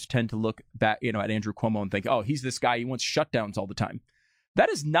conservatives tend to look back, at Andrew Cuomo and think, oh, he's this guy, he wants shutdowns all the time. That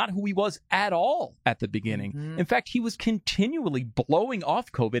is not who he was at all at the beginning. Mm-hmm. In fact, he was continually blowing off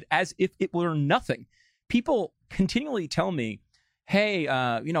COVID as if it were nothing. People continually tell me, hey,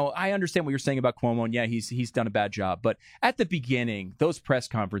 I understand what you're saying about Cuomo, and yeah, he's done a bad job. But at the beginning, those press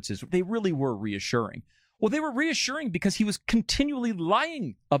conferences, they really were reassuring. Well, they were reassuring because he was continually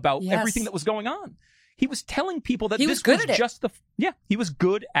lying about everything that was going on. He was telling people that he was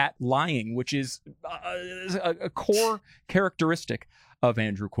good at lying, which is a core characteristic of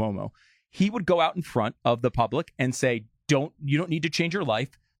Andrew Cuomo. He would go out in front of the public and say, you don't need to change your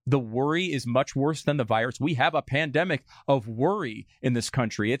life. The worry is much worse than the virus. We have a pandemic of worry in this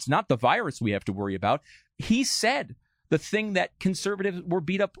country. It's not the virus we have to worry about. He said the thing that conservatives were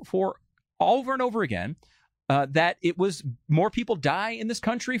beat up for over and over again, that it was more people die in this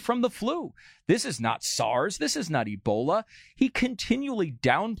country from the flu. This is not SARS. This is not Ebola. He continually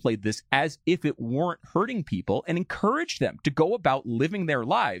downplayed this as if it weren't hurting people and encouraged them to go about living their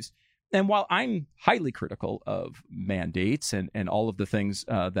lives. And while I'm highly critical of mandates and all of the things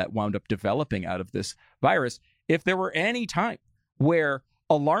that wound up developing out of this virus, if there were any time where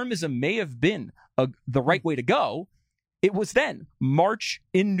alarmism may have been the right way to go, it was then March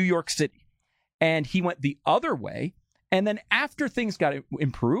in New York City. And he went the other way. And then after things got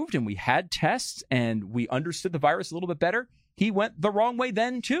improved and we had tests and we understood the virus a little bit better, he went the wrong way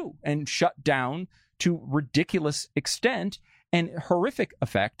then, too, and shut down to ridiculous extent and horrific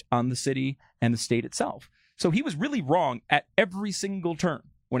effect on the city and the state itself. So he was really wrong at every single turn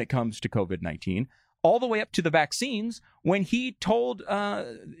when it comes to COVID-19, all the way up to the vaccines, when he told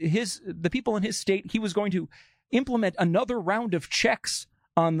the people in his state he was going to implement another round of checks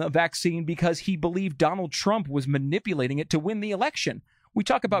on the vaccine because he believed Donald Trump was manipulating it to win the election. We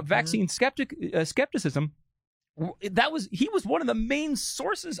talk about vaccine skepticism. He was one of the main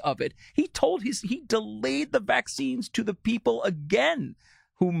sources of it. He delayed the vaccines to the people again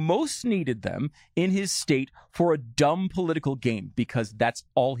who most needed them in his state for a dumb political game, because that's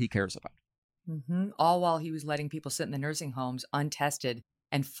all he cares about. All while he was letting people sit in the nursing homes untested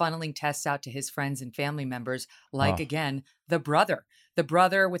and funneling tests out to his friends and family members, again, the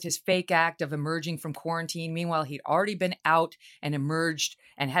brother with his fake act of emerging from quarantine. Meanwhile, he'd already been out and emerged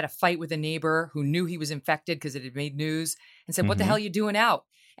and had a fight with a neighbor who knew he was infected because it had made news and said, what the hell are you doing out?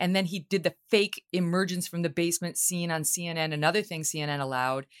 And then he did the fake emergence from the basement scene on CNN, another thing CNN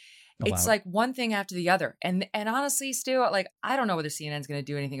allowed. It's like one thing after the other. And honestly, Stu, I don't know whether CNN's going to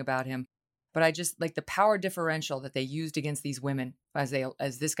do anything about him. But I just like the power differential that they used against these women as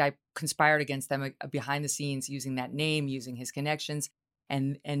this guy conspired against them behind the scenes, using that name, using his connections,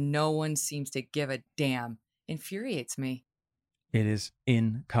 and no one seems to give a damn. Infuriates me. It is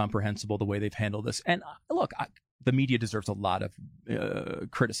incomprehensible the way they've handled this. And look, the media deserves a lot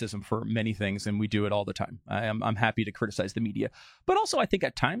of criticism for many things, and we do it all the time. I'm happy to criticize the media. But also, I think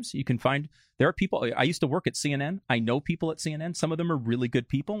at times you can find there are people. I used to work at CNN. I know people at CNN. Some of them are really good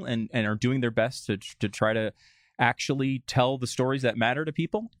people and are doing their best to try to actually tell the stories that matter to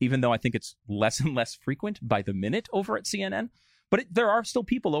people, even though I think it's less and less frequent by the minute over at CNN. But there are still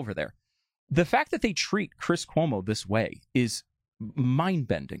people over there. The fact that they treat Chris Cuomo this way is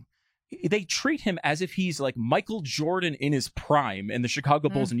mind-bending. They treat him as if he's like Michael Jordan in his prime and the Chicago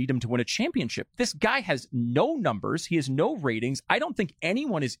Bulls need him to win a championship. This guy has no numbers. He has no ratings. I don't think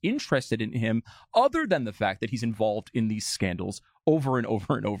anyone is interested in him other than the fact that he's involved in these scandals over and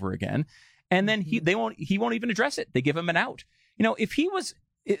over and over again. And then he won't even address it. They give him an out. If he was,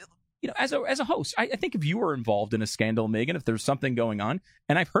 as a host, I think if you were involved in a scandal, Megan, if there's something going on,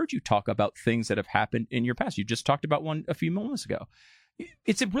 and I've heard you talk about things that have happened in your past. You just talked about one a few moments ago.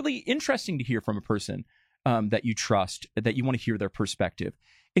 It's really interesting to hear from a person that you trust, that you want to hear their perspective.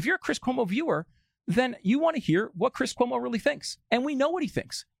 If you're a Chris Cuomo viewer, then you want to hear what Chris Cuomo really thinks. And we know what he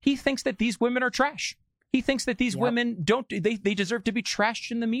thinks. He thinks that these women are trash. He thinks that these women they deserve to be trashed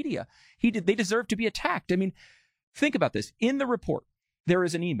in the media. They deserve to be attacked. I mean, think about this. In the report, there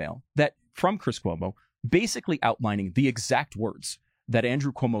is an email from Chris Cuomo basically outlining the exact words that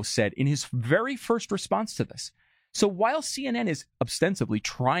Andrew Cuomo said in his very first response to this. So while CNN is ostensibly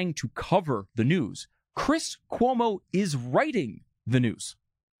trying to cover the news, Chris Cuomo is writing the news.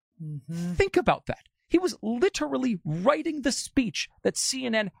 Think about that. He was literally writing the speech that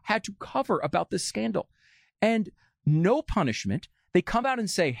CNN had to cover about this scandal. And no punishment. They come out and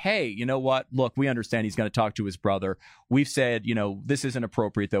say, hey, you know what? Look, we understand he's going to talk to his brother. We've said, this isn't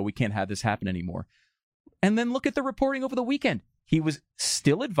appropriate, though. We can't have this happen anymore. And then look at the reporting over the weekend. He was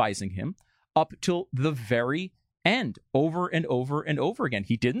still advising him up till the very end, over and over and over again.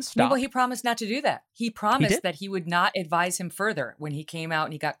 He didn't stop. Well, he promised not to do that. He promised that he would not advise him further when he came out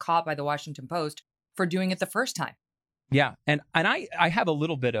and he got caught by the Washington Post for doing it the first time. Yeah. And I have a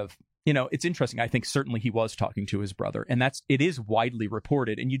little bit of, it's interesting. I think certainly he was talking to his brother, and it is widely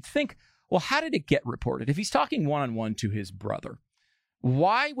reported. And you'd think, well, how did it get reported? If he's talking one-on-one to his brother,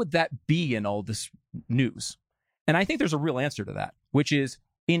 why would that be in all this news? And I think there's a real answer to that, which is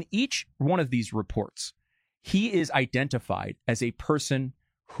in each one of these reports, he is identified as a person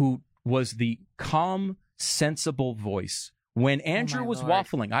who was the calm, sensible voice. When Andrew was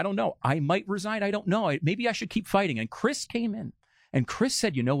waffling, I don't know, I might resign, I don't know, maybe I should keep fighting. And Chris came in and Chris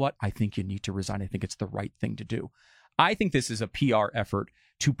said, you know what, I think you need to resign. I think it's the right thing to do. I think this is a PR effort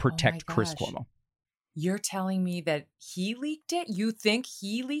to protect Chris gosh. Cuomo. You're telling me that he leaked it? You think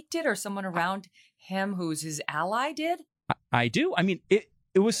he leaked it, or someone around him who's his ally did? I do. I mean, it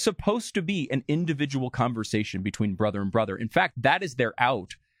was supposed to be an individual conversation between brother and brother. In fact, that is their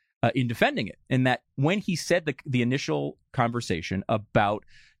out in defending it. And that when he said the initial conversation about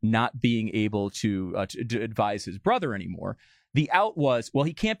not being able to advise his brother anymore, the out was, well,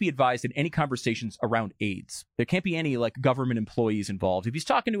 he can't be advised in any conversations around AIDS. There can't be any like government employees involved. If he's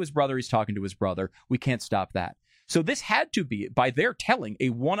talking to his brother, he's talking to his brother. We can't stop that. So this had to be, by their telling,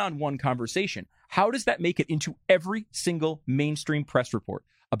 a one-on-one conversation. How does that make it into every single mainstream press report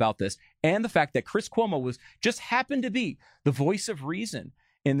about this? And the fact that Chris Cuomo just happened to be the voice of reason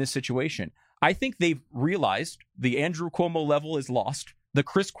in this situation. I think they've realized the Andrew Cuomo level is lost. The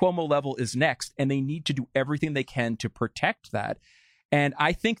Chris Cuomo level is next, and they need to do everything they can to protect that. And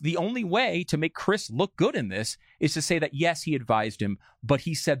I think the only way to make Chris look good in this is to say that, yes, he advised him, but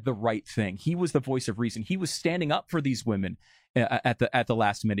he said the right thing. He was the voice of reason. He was standing up for these women at the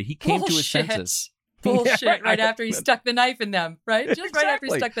last minute. He came to his senses. Bullshit. Yeah, right after he stuck the knife in them, right? Just Exactly. right after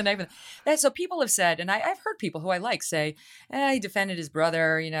he stuck the knife in them. So people have said, and I've heard people who I like say, he defended his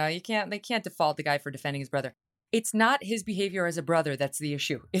brother. You know, they can't default the guy for defending his brother. It's not his behavior as a brother that's the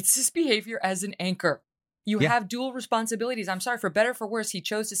issue. It's his behavior as an anchor. You have dual responsibilities. I'm sorry, for better or for worse, he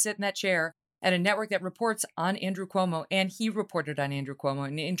chose to sit in that chair at a network that reports on Andrew Cuomo, and he reported on Andrew Cuomo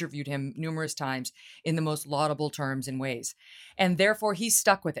and interviewed him numerous times in the most laudable terms and ways. And therefore, he's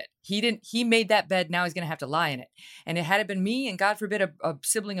stuck with it. He made that bed. Now he's going to have to lie in it. And had it been me, and God forbid a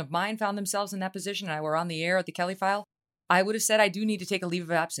sibling of mine found themselves in that position, and I were on the air at the Kelly File, I would have said, I do need to take a leave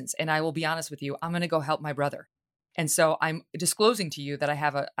of absence. And I will be honest with you, I'm going to go help my brother. And so I'm disclosing to you that I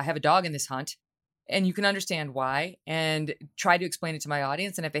have a dog in this hunt, and you can understand why, and try to explain it to my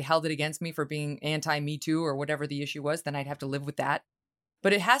audience. And if they held it against me for being anti-Me Too or whatever the issue was, then I'd have to live with that.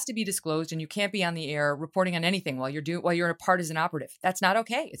 But it has to be disclosed, and you can't be on the air reporting on anything while you're a partisan operative. That's not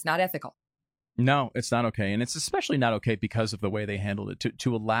okay. It's not ethical. No, it's not okay. And it's especially not okay because of the way they handled it.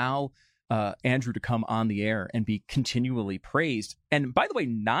 To allow Andrew to come on the air and be continually praised. And by the way,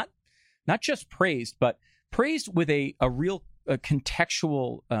 not just praised, but praised with a real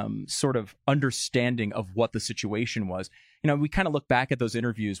contextual sort of understanding of what the situation was. You know, we kind of look back at those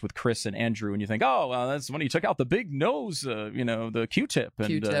interviews with Chris and Andrew, and you think, oh, well, that's when he took out the big nose, the Q-tip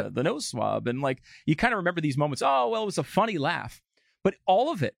and the nose swab. And like, you kind of remember these moments. Oh, well, it was a funny laugh. But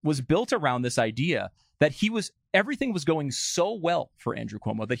all of it was built around this idea that everything was going so well for Andrew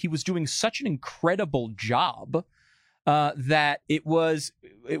Cuomo, that he was doing such an incredible job that it was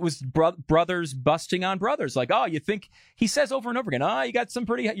brothers busting on brothers. Like, oh, you think, he says over and over again, oh, you got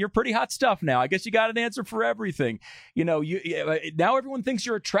you're pretty hot stuff now. I guess you got an answer for everything. You know, now everyone thinks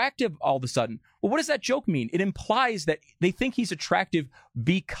you're attractive all of a sudden. Well, what does that joke mean? It implies that they think he's attractive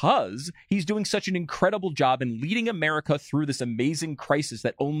because he's doing such an incredible job in leading America through this amazing crisis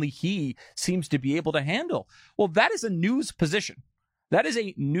that only he seems to be able to handle. Well, that is a news position. That is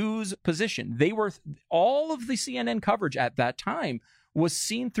a news position. All of the CNN coverage at that time was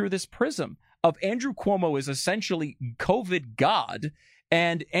seen through this prism of Andrew Cuomo is essentially COVID God,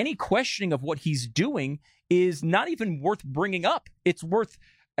 and any questioning of what he's doing is not even worth bringing up. It's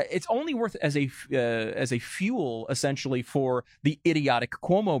only worth as a fuel, essentially, for the idiotic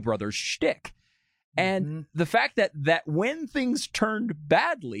Cuomo brothers shtick. And the fact that when things turned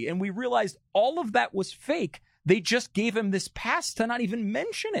badly and we realized all of that was fake, they just gave him this pass to not even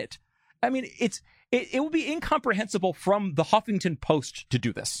mention it. I mean, it would be incomprehensible from the Huffington Post to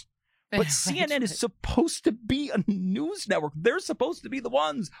do this. But CNN is supposed to be a news network. They're supposed to be the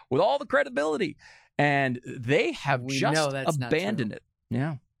ones with all the credibility. And they have just abandoned it.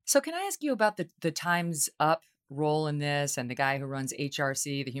 Yeah. So can I ask you about the Time's Up role in this, and the guy who runs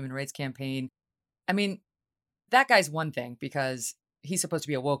HRC, the Human Rights Campaign? I mean, that guy's one thing because he's supposed to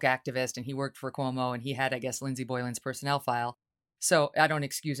be a woke activist, and he worked for Cuomo, and he had, I guess, Lindsey Boylan's personnel file. So I don't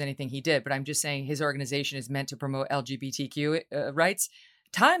excuse anything he did, but I'm just saying his organization is meant to promote LGBTQ rights.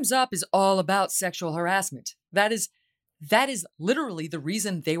 Time's Up is all about sexual harassment. That is literally the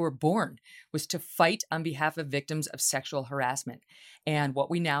reason they were born, was to fight on behalf of victims of sexual harassment. And what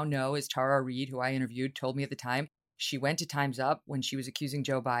we now know is Tara Reid, who I interviewed, told me at the time, she went to Time's Up when she was accusing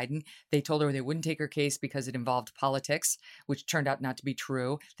Joe Biden. They told her they wouldn't take her case because it involved politics, which turned out not to be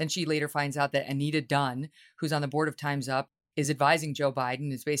true. Then she later finds out that Anita Dunn, who's on the board of Time's Up, is advising Joe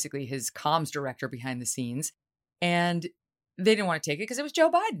Biden, is basically his comms director behind the scenes. And they didn't want to take it because it was Joe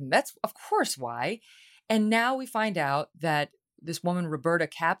Biden. That's, of course, why. And now we find out that this woman, Roberta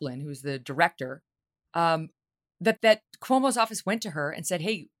Kaplan, who's the director, that Cuomo's office went to her and said,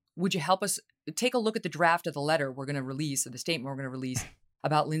 hey, would you help us take a look at the draft of the letter we're going to release, or the statement we're going to release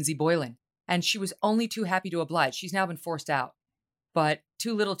about Lindsay Boylan? And she was only too happy to oblige. She's now been forced out, but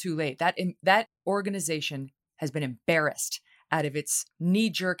too little, too late. That organization has been embarrassed out of its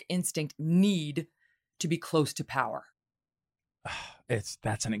knee-jerk instinct need to be close to power.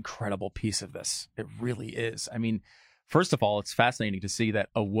 That's an incredible piece of this. It really is. I mean, first of all, it's fascinating to see that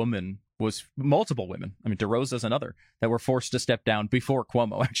multiple women, I mean, DeRosa's another, that were forced to step down before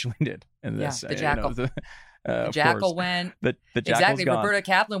Cuomo actually did in this. Yeah, the jackal. The jackal went. The exactly. gone. Roberta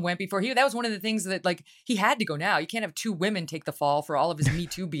Kaplan went before he. That was one of the things that, like, he had to go now. You can't have two women take the fall for all of his Me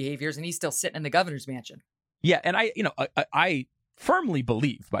Too behaviors, and he's still sitting in the governor's mansion. Yeah, and I firmly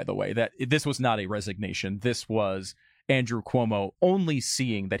believe, by the way, that this was not a resignation. This was Andrew Cuomo only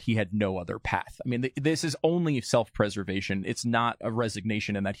seeing that he had no other path. I mean, this is only self-preservation. It's not a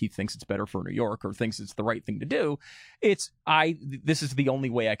resignation in that he thinks it's better for New York or thinks it's the right thing to do. This is the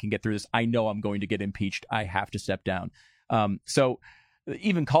only way I can get through this. I know I'm going to get impeached. I have to step down. So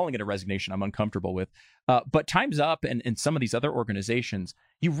even calling it a resignation, I'm uncomfortable with. But Time's Up and some of these other organizations,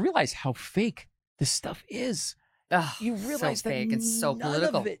 you realize how fake this stuff is. You realize so that fake and so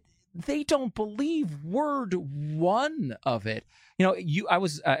political. They don't believe word one of it. I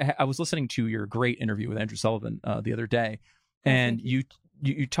was listening to your great interview with Andrew Sullivan the other day, and you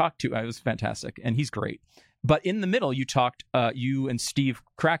talked to. It was fantastic, and he's great. But in the middle, you and Steve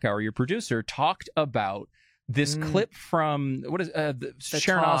Krakauer, your producer, talked about this clip from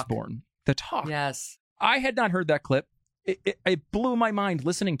Sharon Osbourne, The Talk. Yes, I had not heard that clip. It blew my mind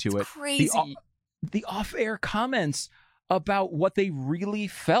listening to it. Crazy. The off-air comments about what they really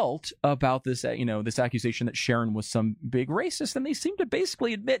felt about this, this accusation that Sharon was some big racist. And they seem to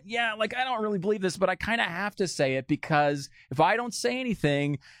basically admit, I don't really believe this, but I kind of have to say it because if I don't say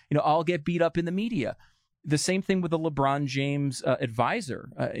anything, I'll get beat up in the media. The same thing with the LeBron James advisor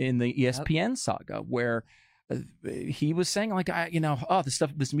in the ESPN saga, where he was saying this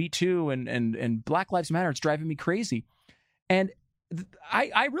stuff, this Me Too and Black Lives Matter, it's driving me crazy. And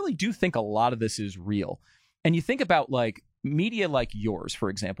I really do think a lot of this is real. And you think about media like yours, for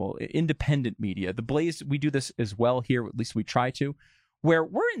example, independent media, The Blaze, we do this as well here, at least we try to, where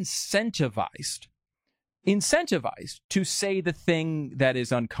we're incentivized to say the thing that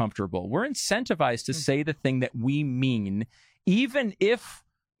is uncomfortable. We're incentivized to say the thing that we mean, even if,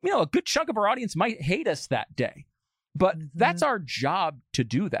 a good chunk of our audience might hate us that day. But that's our job to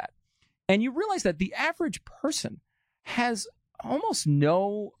do that. And you realize that the average person has almost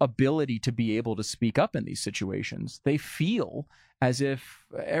no ability to be able to speak up in these situations. They feel as if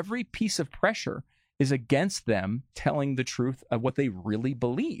every piece of pressure is against them telling the truth of what they really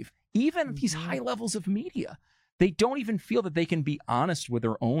believe. Even at these high levels of media, they don't even feel that they can be honest with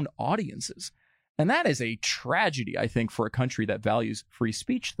their own audiences. And that is a tragedy, I think, for a country that values free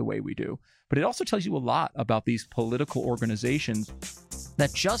speech the way we do. But it also tells you a lot about these political organizations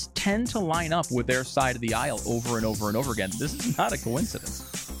that just tend to line up with their side of the aisle over and over and over again. This is not a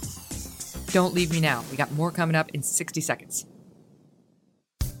coincidence. Don't leave me now. We got more coming up in 60 seconds.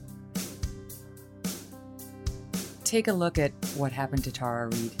 Take a look at what happened to Tara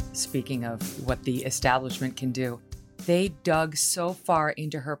Reid. Speaking of what the establishment can do, they dug so far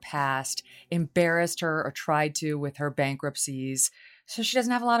into her past, embarrassed her or tried to with her bankruptcies. So she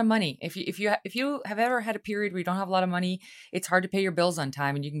doesn't have a lot of money. If you have ever had a period where you don't have a lot of money, it's hard to pay your bills on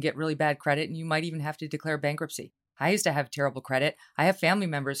time and you can get really bad credit and you might even have to declare bankruptcy. I used to have terrible credit. I have family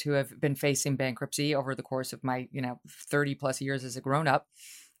members who have been facing bankruptcy over the course of my 30 plus years as a grown up.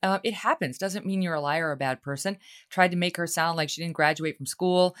 It happens. Doesn't mean you're a liar or a bad person. Tried to make her sound like she didn't graduate from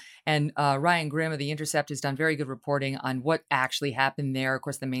school. And Ryan Grimm of The Intercept has done very good reporting on what actually happened there. Of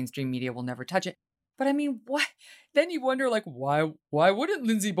course, the mainstream media will never touch it. But I mean, what? Then you wonder, why wouldn't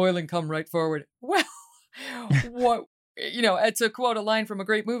Lindsay Boylan come right forward? Well, what? To quote a line from a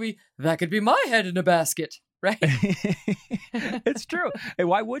great movie, that could be my head in a basket, right? It's true. Hey,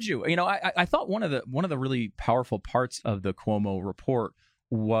 why would you? I thought one of the really powerful parts of the Cuomo report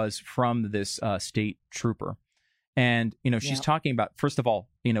was from this state trooper. And, she's talking about, first of all,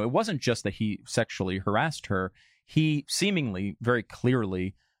 it wasn't just that he sexually harassed her. He seemingly very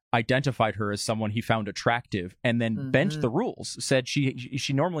clearly identified her as someone he found attractive and then bent the rules, said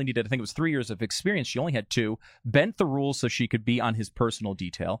she normally needed, I think it was 3 years of experience. She only had 2, bent the rules so she could be on his personal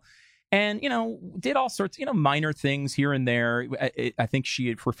detail. And, did all sorts, minor things here and there. I think she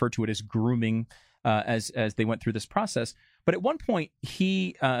had referred to it as grooming as they went through this process. But at one point,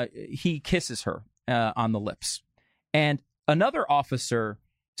 he kisses her on the lips. And another officer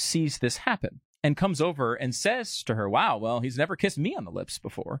sees this happen and comes over and says to her, wow, well, he's never kissed me on the lips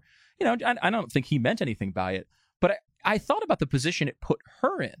before. I don't think he meant anything by it. But I thought about the position it put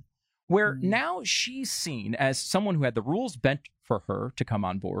her in, where now she's seen as someone who had the rules bent for her to come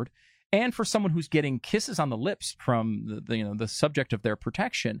on board, and for someone who's getting kisses on the lips from the subject of their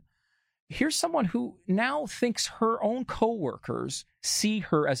protection. Here's someone who now thinks her own coworkers see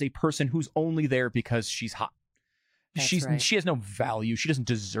her as a person who's only there because she's hot. She has no value. She doesn't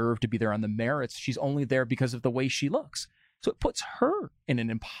deserve to be there on the merits. She's only there because of the way she looks. So it puts her in an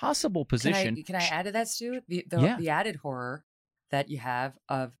impossible position. Can I add to that, Stu? The added horror that you have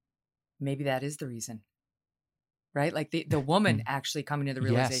of maybe that is the reason, right? Like the woman actually coming to the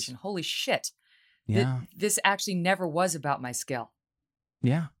realization, holy shit, this actually never was about my skill.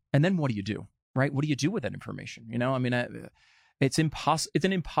 Yeah. And then what do you do, right? What do you do with that information? I mean, it's an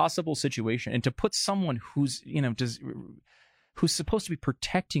impossible situation. And to put someone who's supposed to be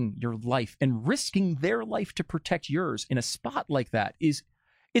protecting your life and risking their life to protect yours in a spot like that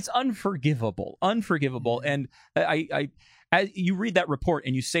it's unforgivable. And you read that report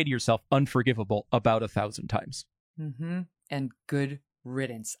and you say to yourself, unforgivable about 1,000 times. Mm-hmm. And good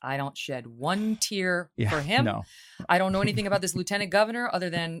riddance. I don't shed one tear for him. No. I don't know anything about this lieutenant governor other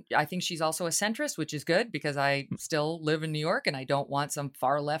than I think she's also a centrist, which is good because I still live in New York and I don't want some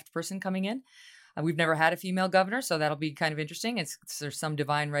far left person coming in. We've never had a female governor, so that'll be kind of interesting. There's some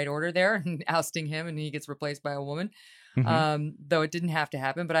divine right order there and ousting him and he gets replaced by a woman. Though it didn't have to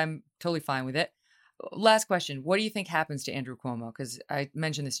happen, but I'm totally fine with it. Last question. What do you think happens to Andrew Cuomo? Because I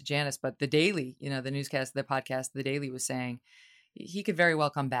mentioned this to Janice, but the Daily, the newscast, the podcast, the Daily was saying he could very well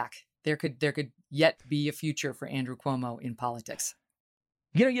come back. There could yet be a future for Andrew Cuomo in politics.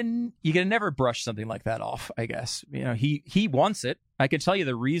 You can never brush something like that off, I guess. He wants it. I can tell you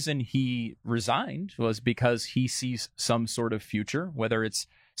the reason he resigned was because he sees some sort of future, whether it's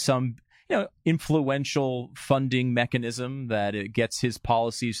some influential funding mechanism that it gets his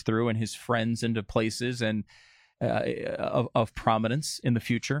policies through and his friends into places and of prominence in the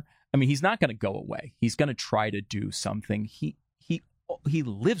future. I mean, he's not going to go away. He's going to try to do something. He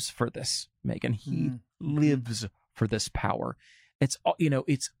lives for this, Megan. He lives for this power. It's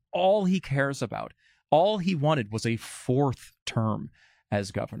all he cares about. All he wanted was a 4th term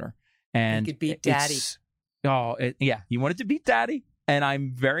as governor, and he could beat Daddy. He wanted to beat Daddy, and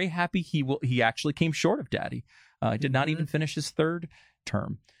I'm very happy he actually came short of Daddy. Did not even finish his 3rd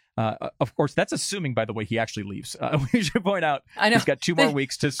term. Of course, that's assuming, by the way, he actually leaves. We should point out he's got 2 more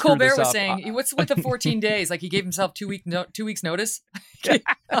weeks to screw Colbert this was up. saying, what's with the 14 days? Like he gave himself 2 weeks notice. You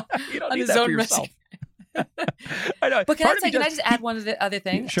don't need that for yourself. I know. But can I just add one other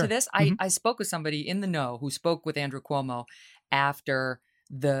thing to this? Mm-hmm. I spoke with somebody in the know who spoke with Andrew Cuomo after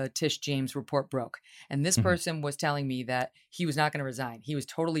the Tish James report broke. And this person was telling me that he was not going to resign. He was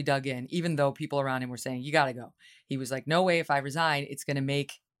totally dug in, even though people around him were saying, you got to go. He was like, no way, if I resign, it's going to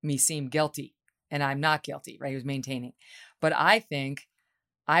make me seem guilty. And I'm not guilty, right? He was maintaining. But I think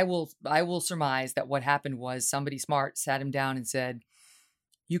I will surmise that what happened was somebody smart sat him down and said,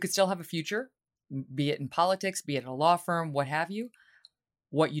 you could still have a future, be it in politics, be it in a law firm, what have you.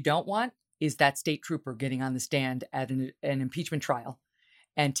 What you don't want is that state trooper getting on the stand at an impeachment trial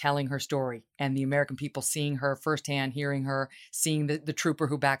and telling her story, and the American people seeing her firsthand, hearing her, seeing the trooper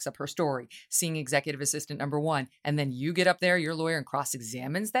who backs up her story, seeing executive assistant number 1. And then you get up there, your lawyer, and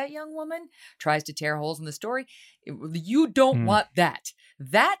cross-examines that young woman, tries to tear holes in the story. You don't want that.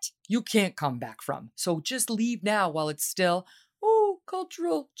 That you can't come back from. So just leave now while it's still,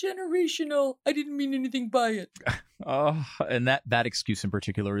 cultural, generational. I didn't mean anything by it. And that excuse in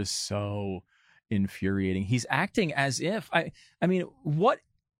particular is so infuriating. He's acting as if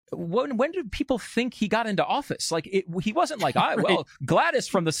when did people think he got into office? Like he wasn't like, Gladys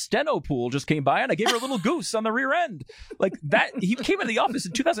from the steno pool just came by and I gave her a little goose on the rear end. Like that, he came into the office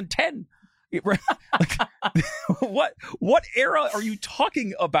in 2010. Like, what era are you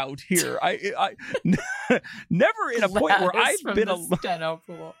talking about here? I never in a point where I've been a steno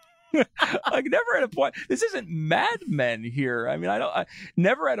pool. Like never at a point. This isn't Mad Men here. I mean,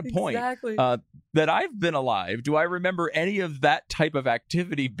 never at a point that I've been alive do I remember any of that type of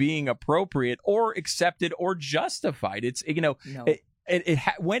activity being appropriate or accepted or justified. It's no.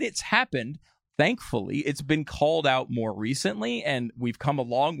 When it's happened. Thankfully, it's been called out more recently, and we've come a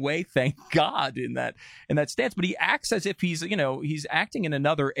long way, thank God, in that stance. But he acts as if he's acting in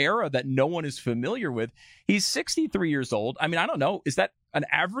another era that no one is familiar with. He's 63 years old. I mean, I don't know. Is that an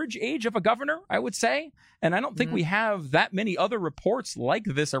average age of a governor, I would say? And I don't think we have that many other reports like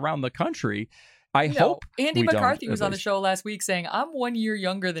this around the country. I hope Andy McCarthy was on the show last week saying, I'm 1 year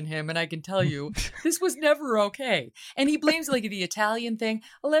younger than him, and I can tell you this was never okay. And he blames like the Italian thing.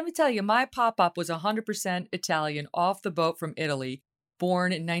 Well, let me tell you, my pop-up was 100% Italian off the boat from Italy.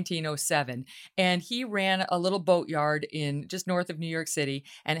 born in 1907, and he ran a little boatyard in just north of New York City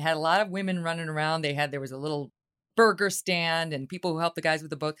and had a lot of women running around. There was a little burger stand and people who helped the guys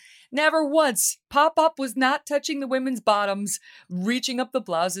with the boat. Never once. Pop-Up was not touching the women's bottoms, reaching up the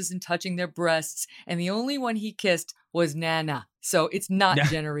blouses and touching their breasts. And the only one he kissed was Nana. So it's not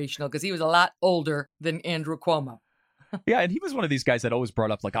generational because he was a lot older than Andrew Cuomo. Yeah, and he was one of these guys that always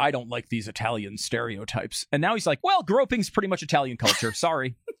brought up, like, I don't like these Italian stereotypes. And now he's like, well, groping's pretty much Italian culture.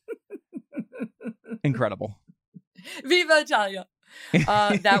 Sorry. Incredible. Viva Italia.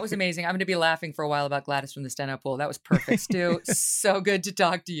 That was amazing. I'm going to be laughing for a while about Gladys from the Steno Pool. That was perfect, Stu. So good to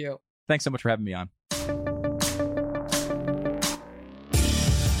talk to you. Thanks so much for having me on.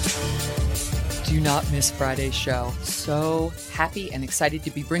 Do not miss Friday's show. So happy and excited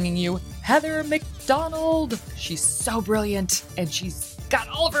to be bringing you Heather McDonald. She's so brilliant and she's got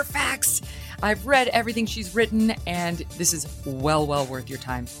all of her facts. I've read everything she's written and this is well worth your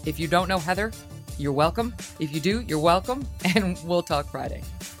time. If you don't know Heather, you're welcome. If you do, you're welcome. And we'll talk Friday.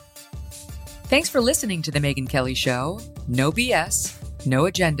 Thanks for listening to The Megyn Kelly Show. No BS, no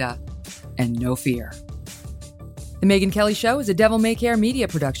agenda, and no fear. The Megyn Kelly Show is a Devil May Care media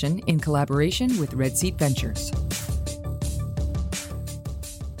production in collaboration with Red Seat Ventures.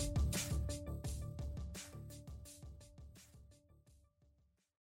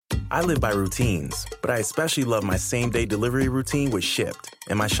 I live by routines, but I especially love my same-day delivery routine with Shipt.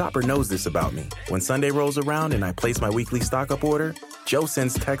 And my shopper knows this about me. When Sunday rolls around and I place my weekly stock-up order, Joe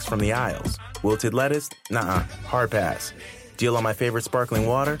sends texts from the aisles. Wilted lettuce? Nuh-uh, hard pass. Deal on my favorite sparkling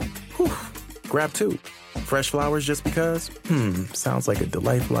water? Whew, grab two. Fresh flowers just because? Sounds like a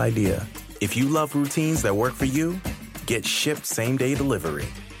delightful idea. If you love routines that work for you, get Shipt same-day delivery.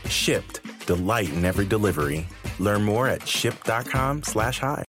 Shipt, delight in every delivery. Learn more at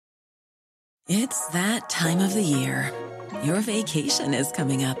shipt.com/hi. It's that time of the year. Your vacation is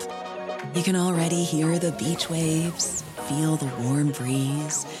coming up. You can already hear the beach waves, feel the warm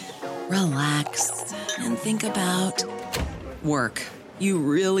breeze, relax, and think about work. You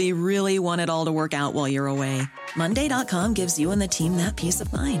really, really want it all to work out while you're away. Monday.com gives you and the team that peace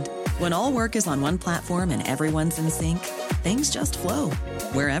of mind. When all work is on one platform and everyone's in sync, things just flow.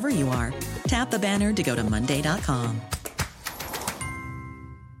 Wherever you are, tap the banner to go to Monday.com.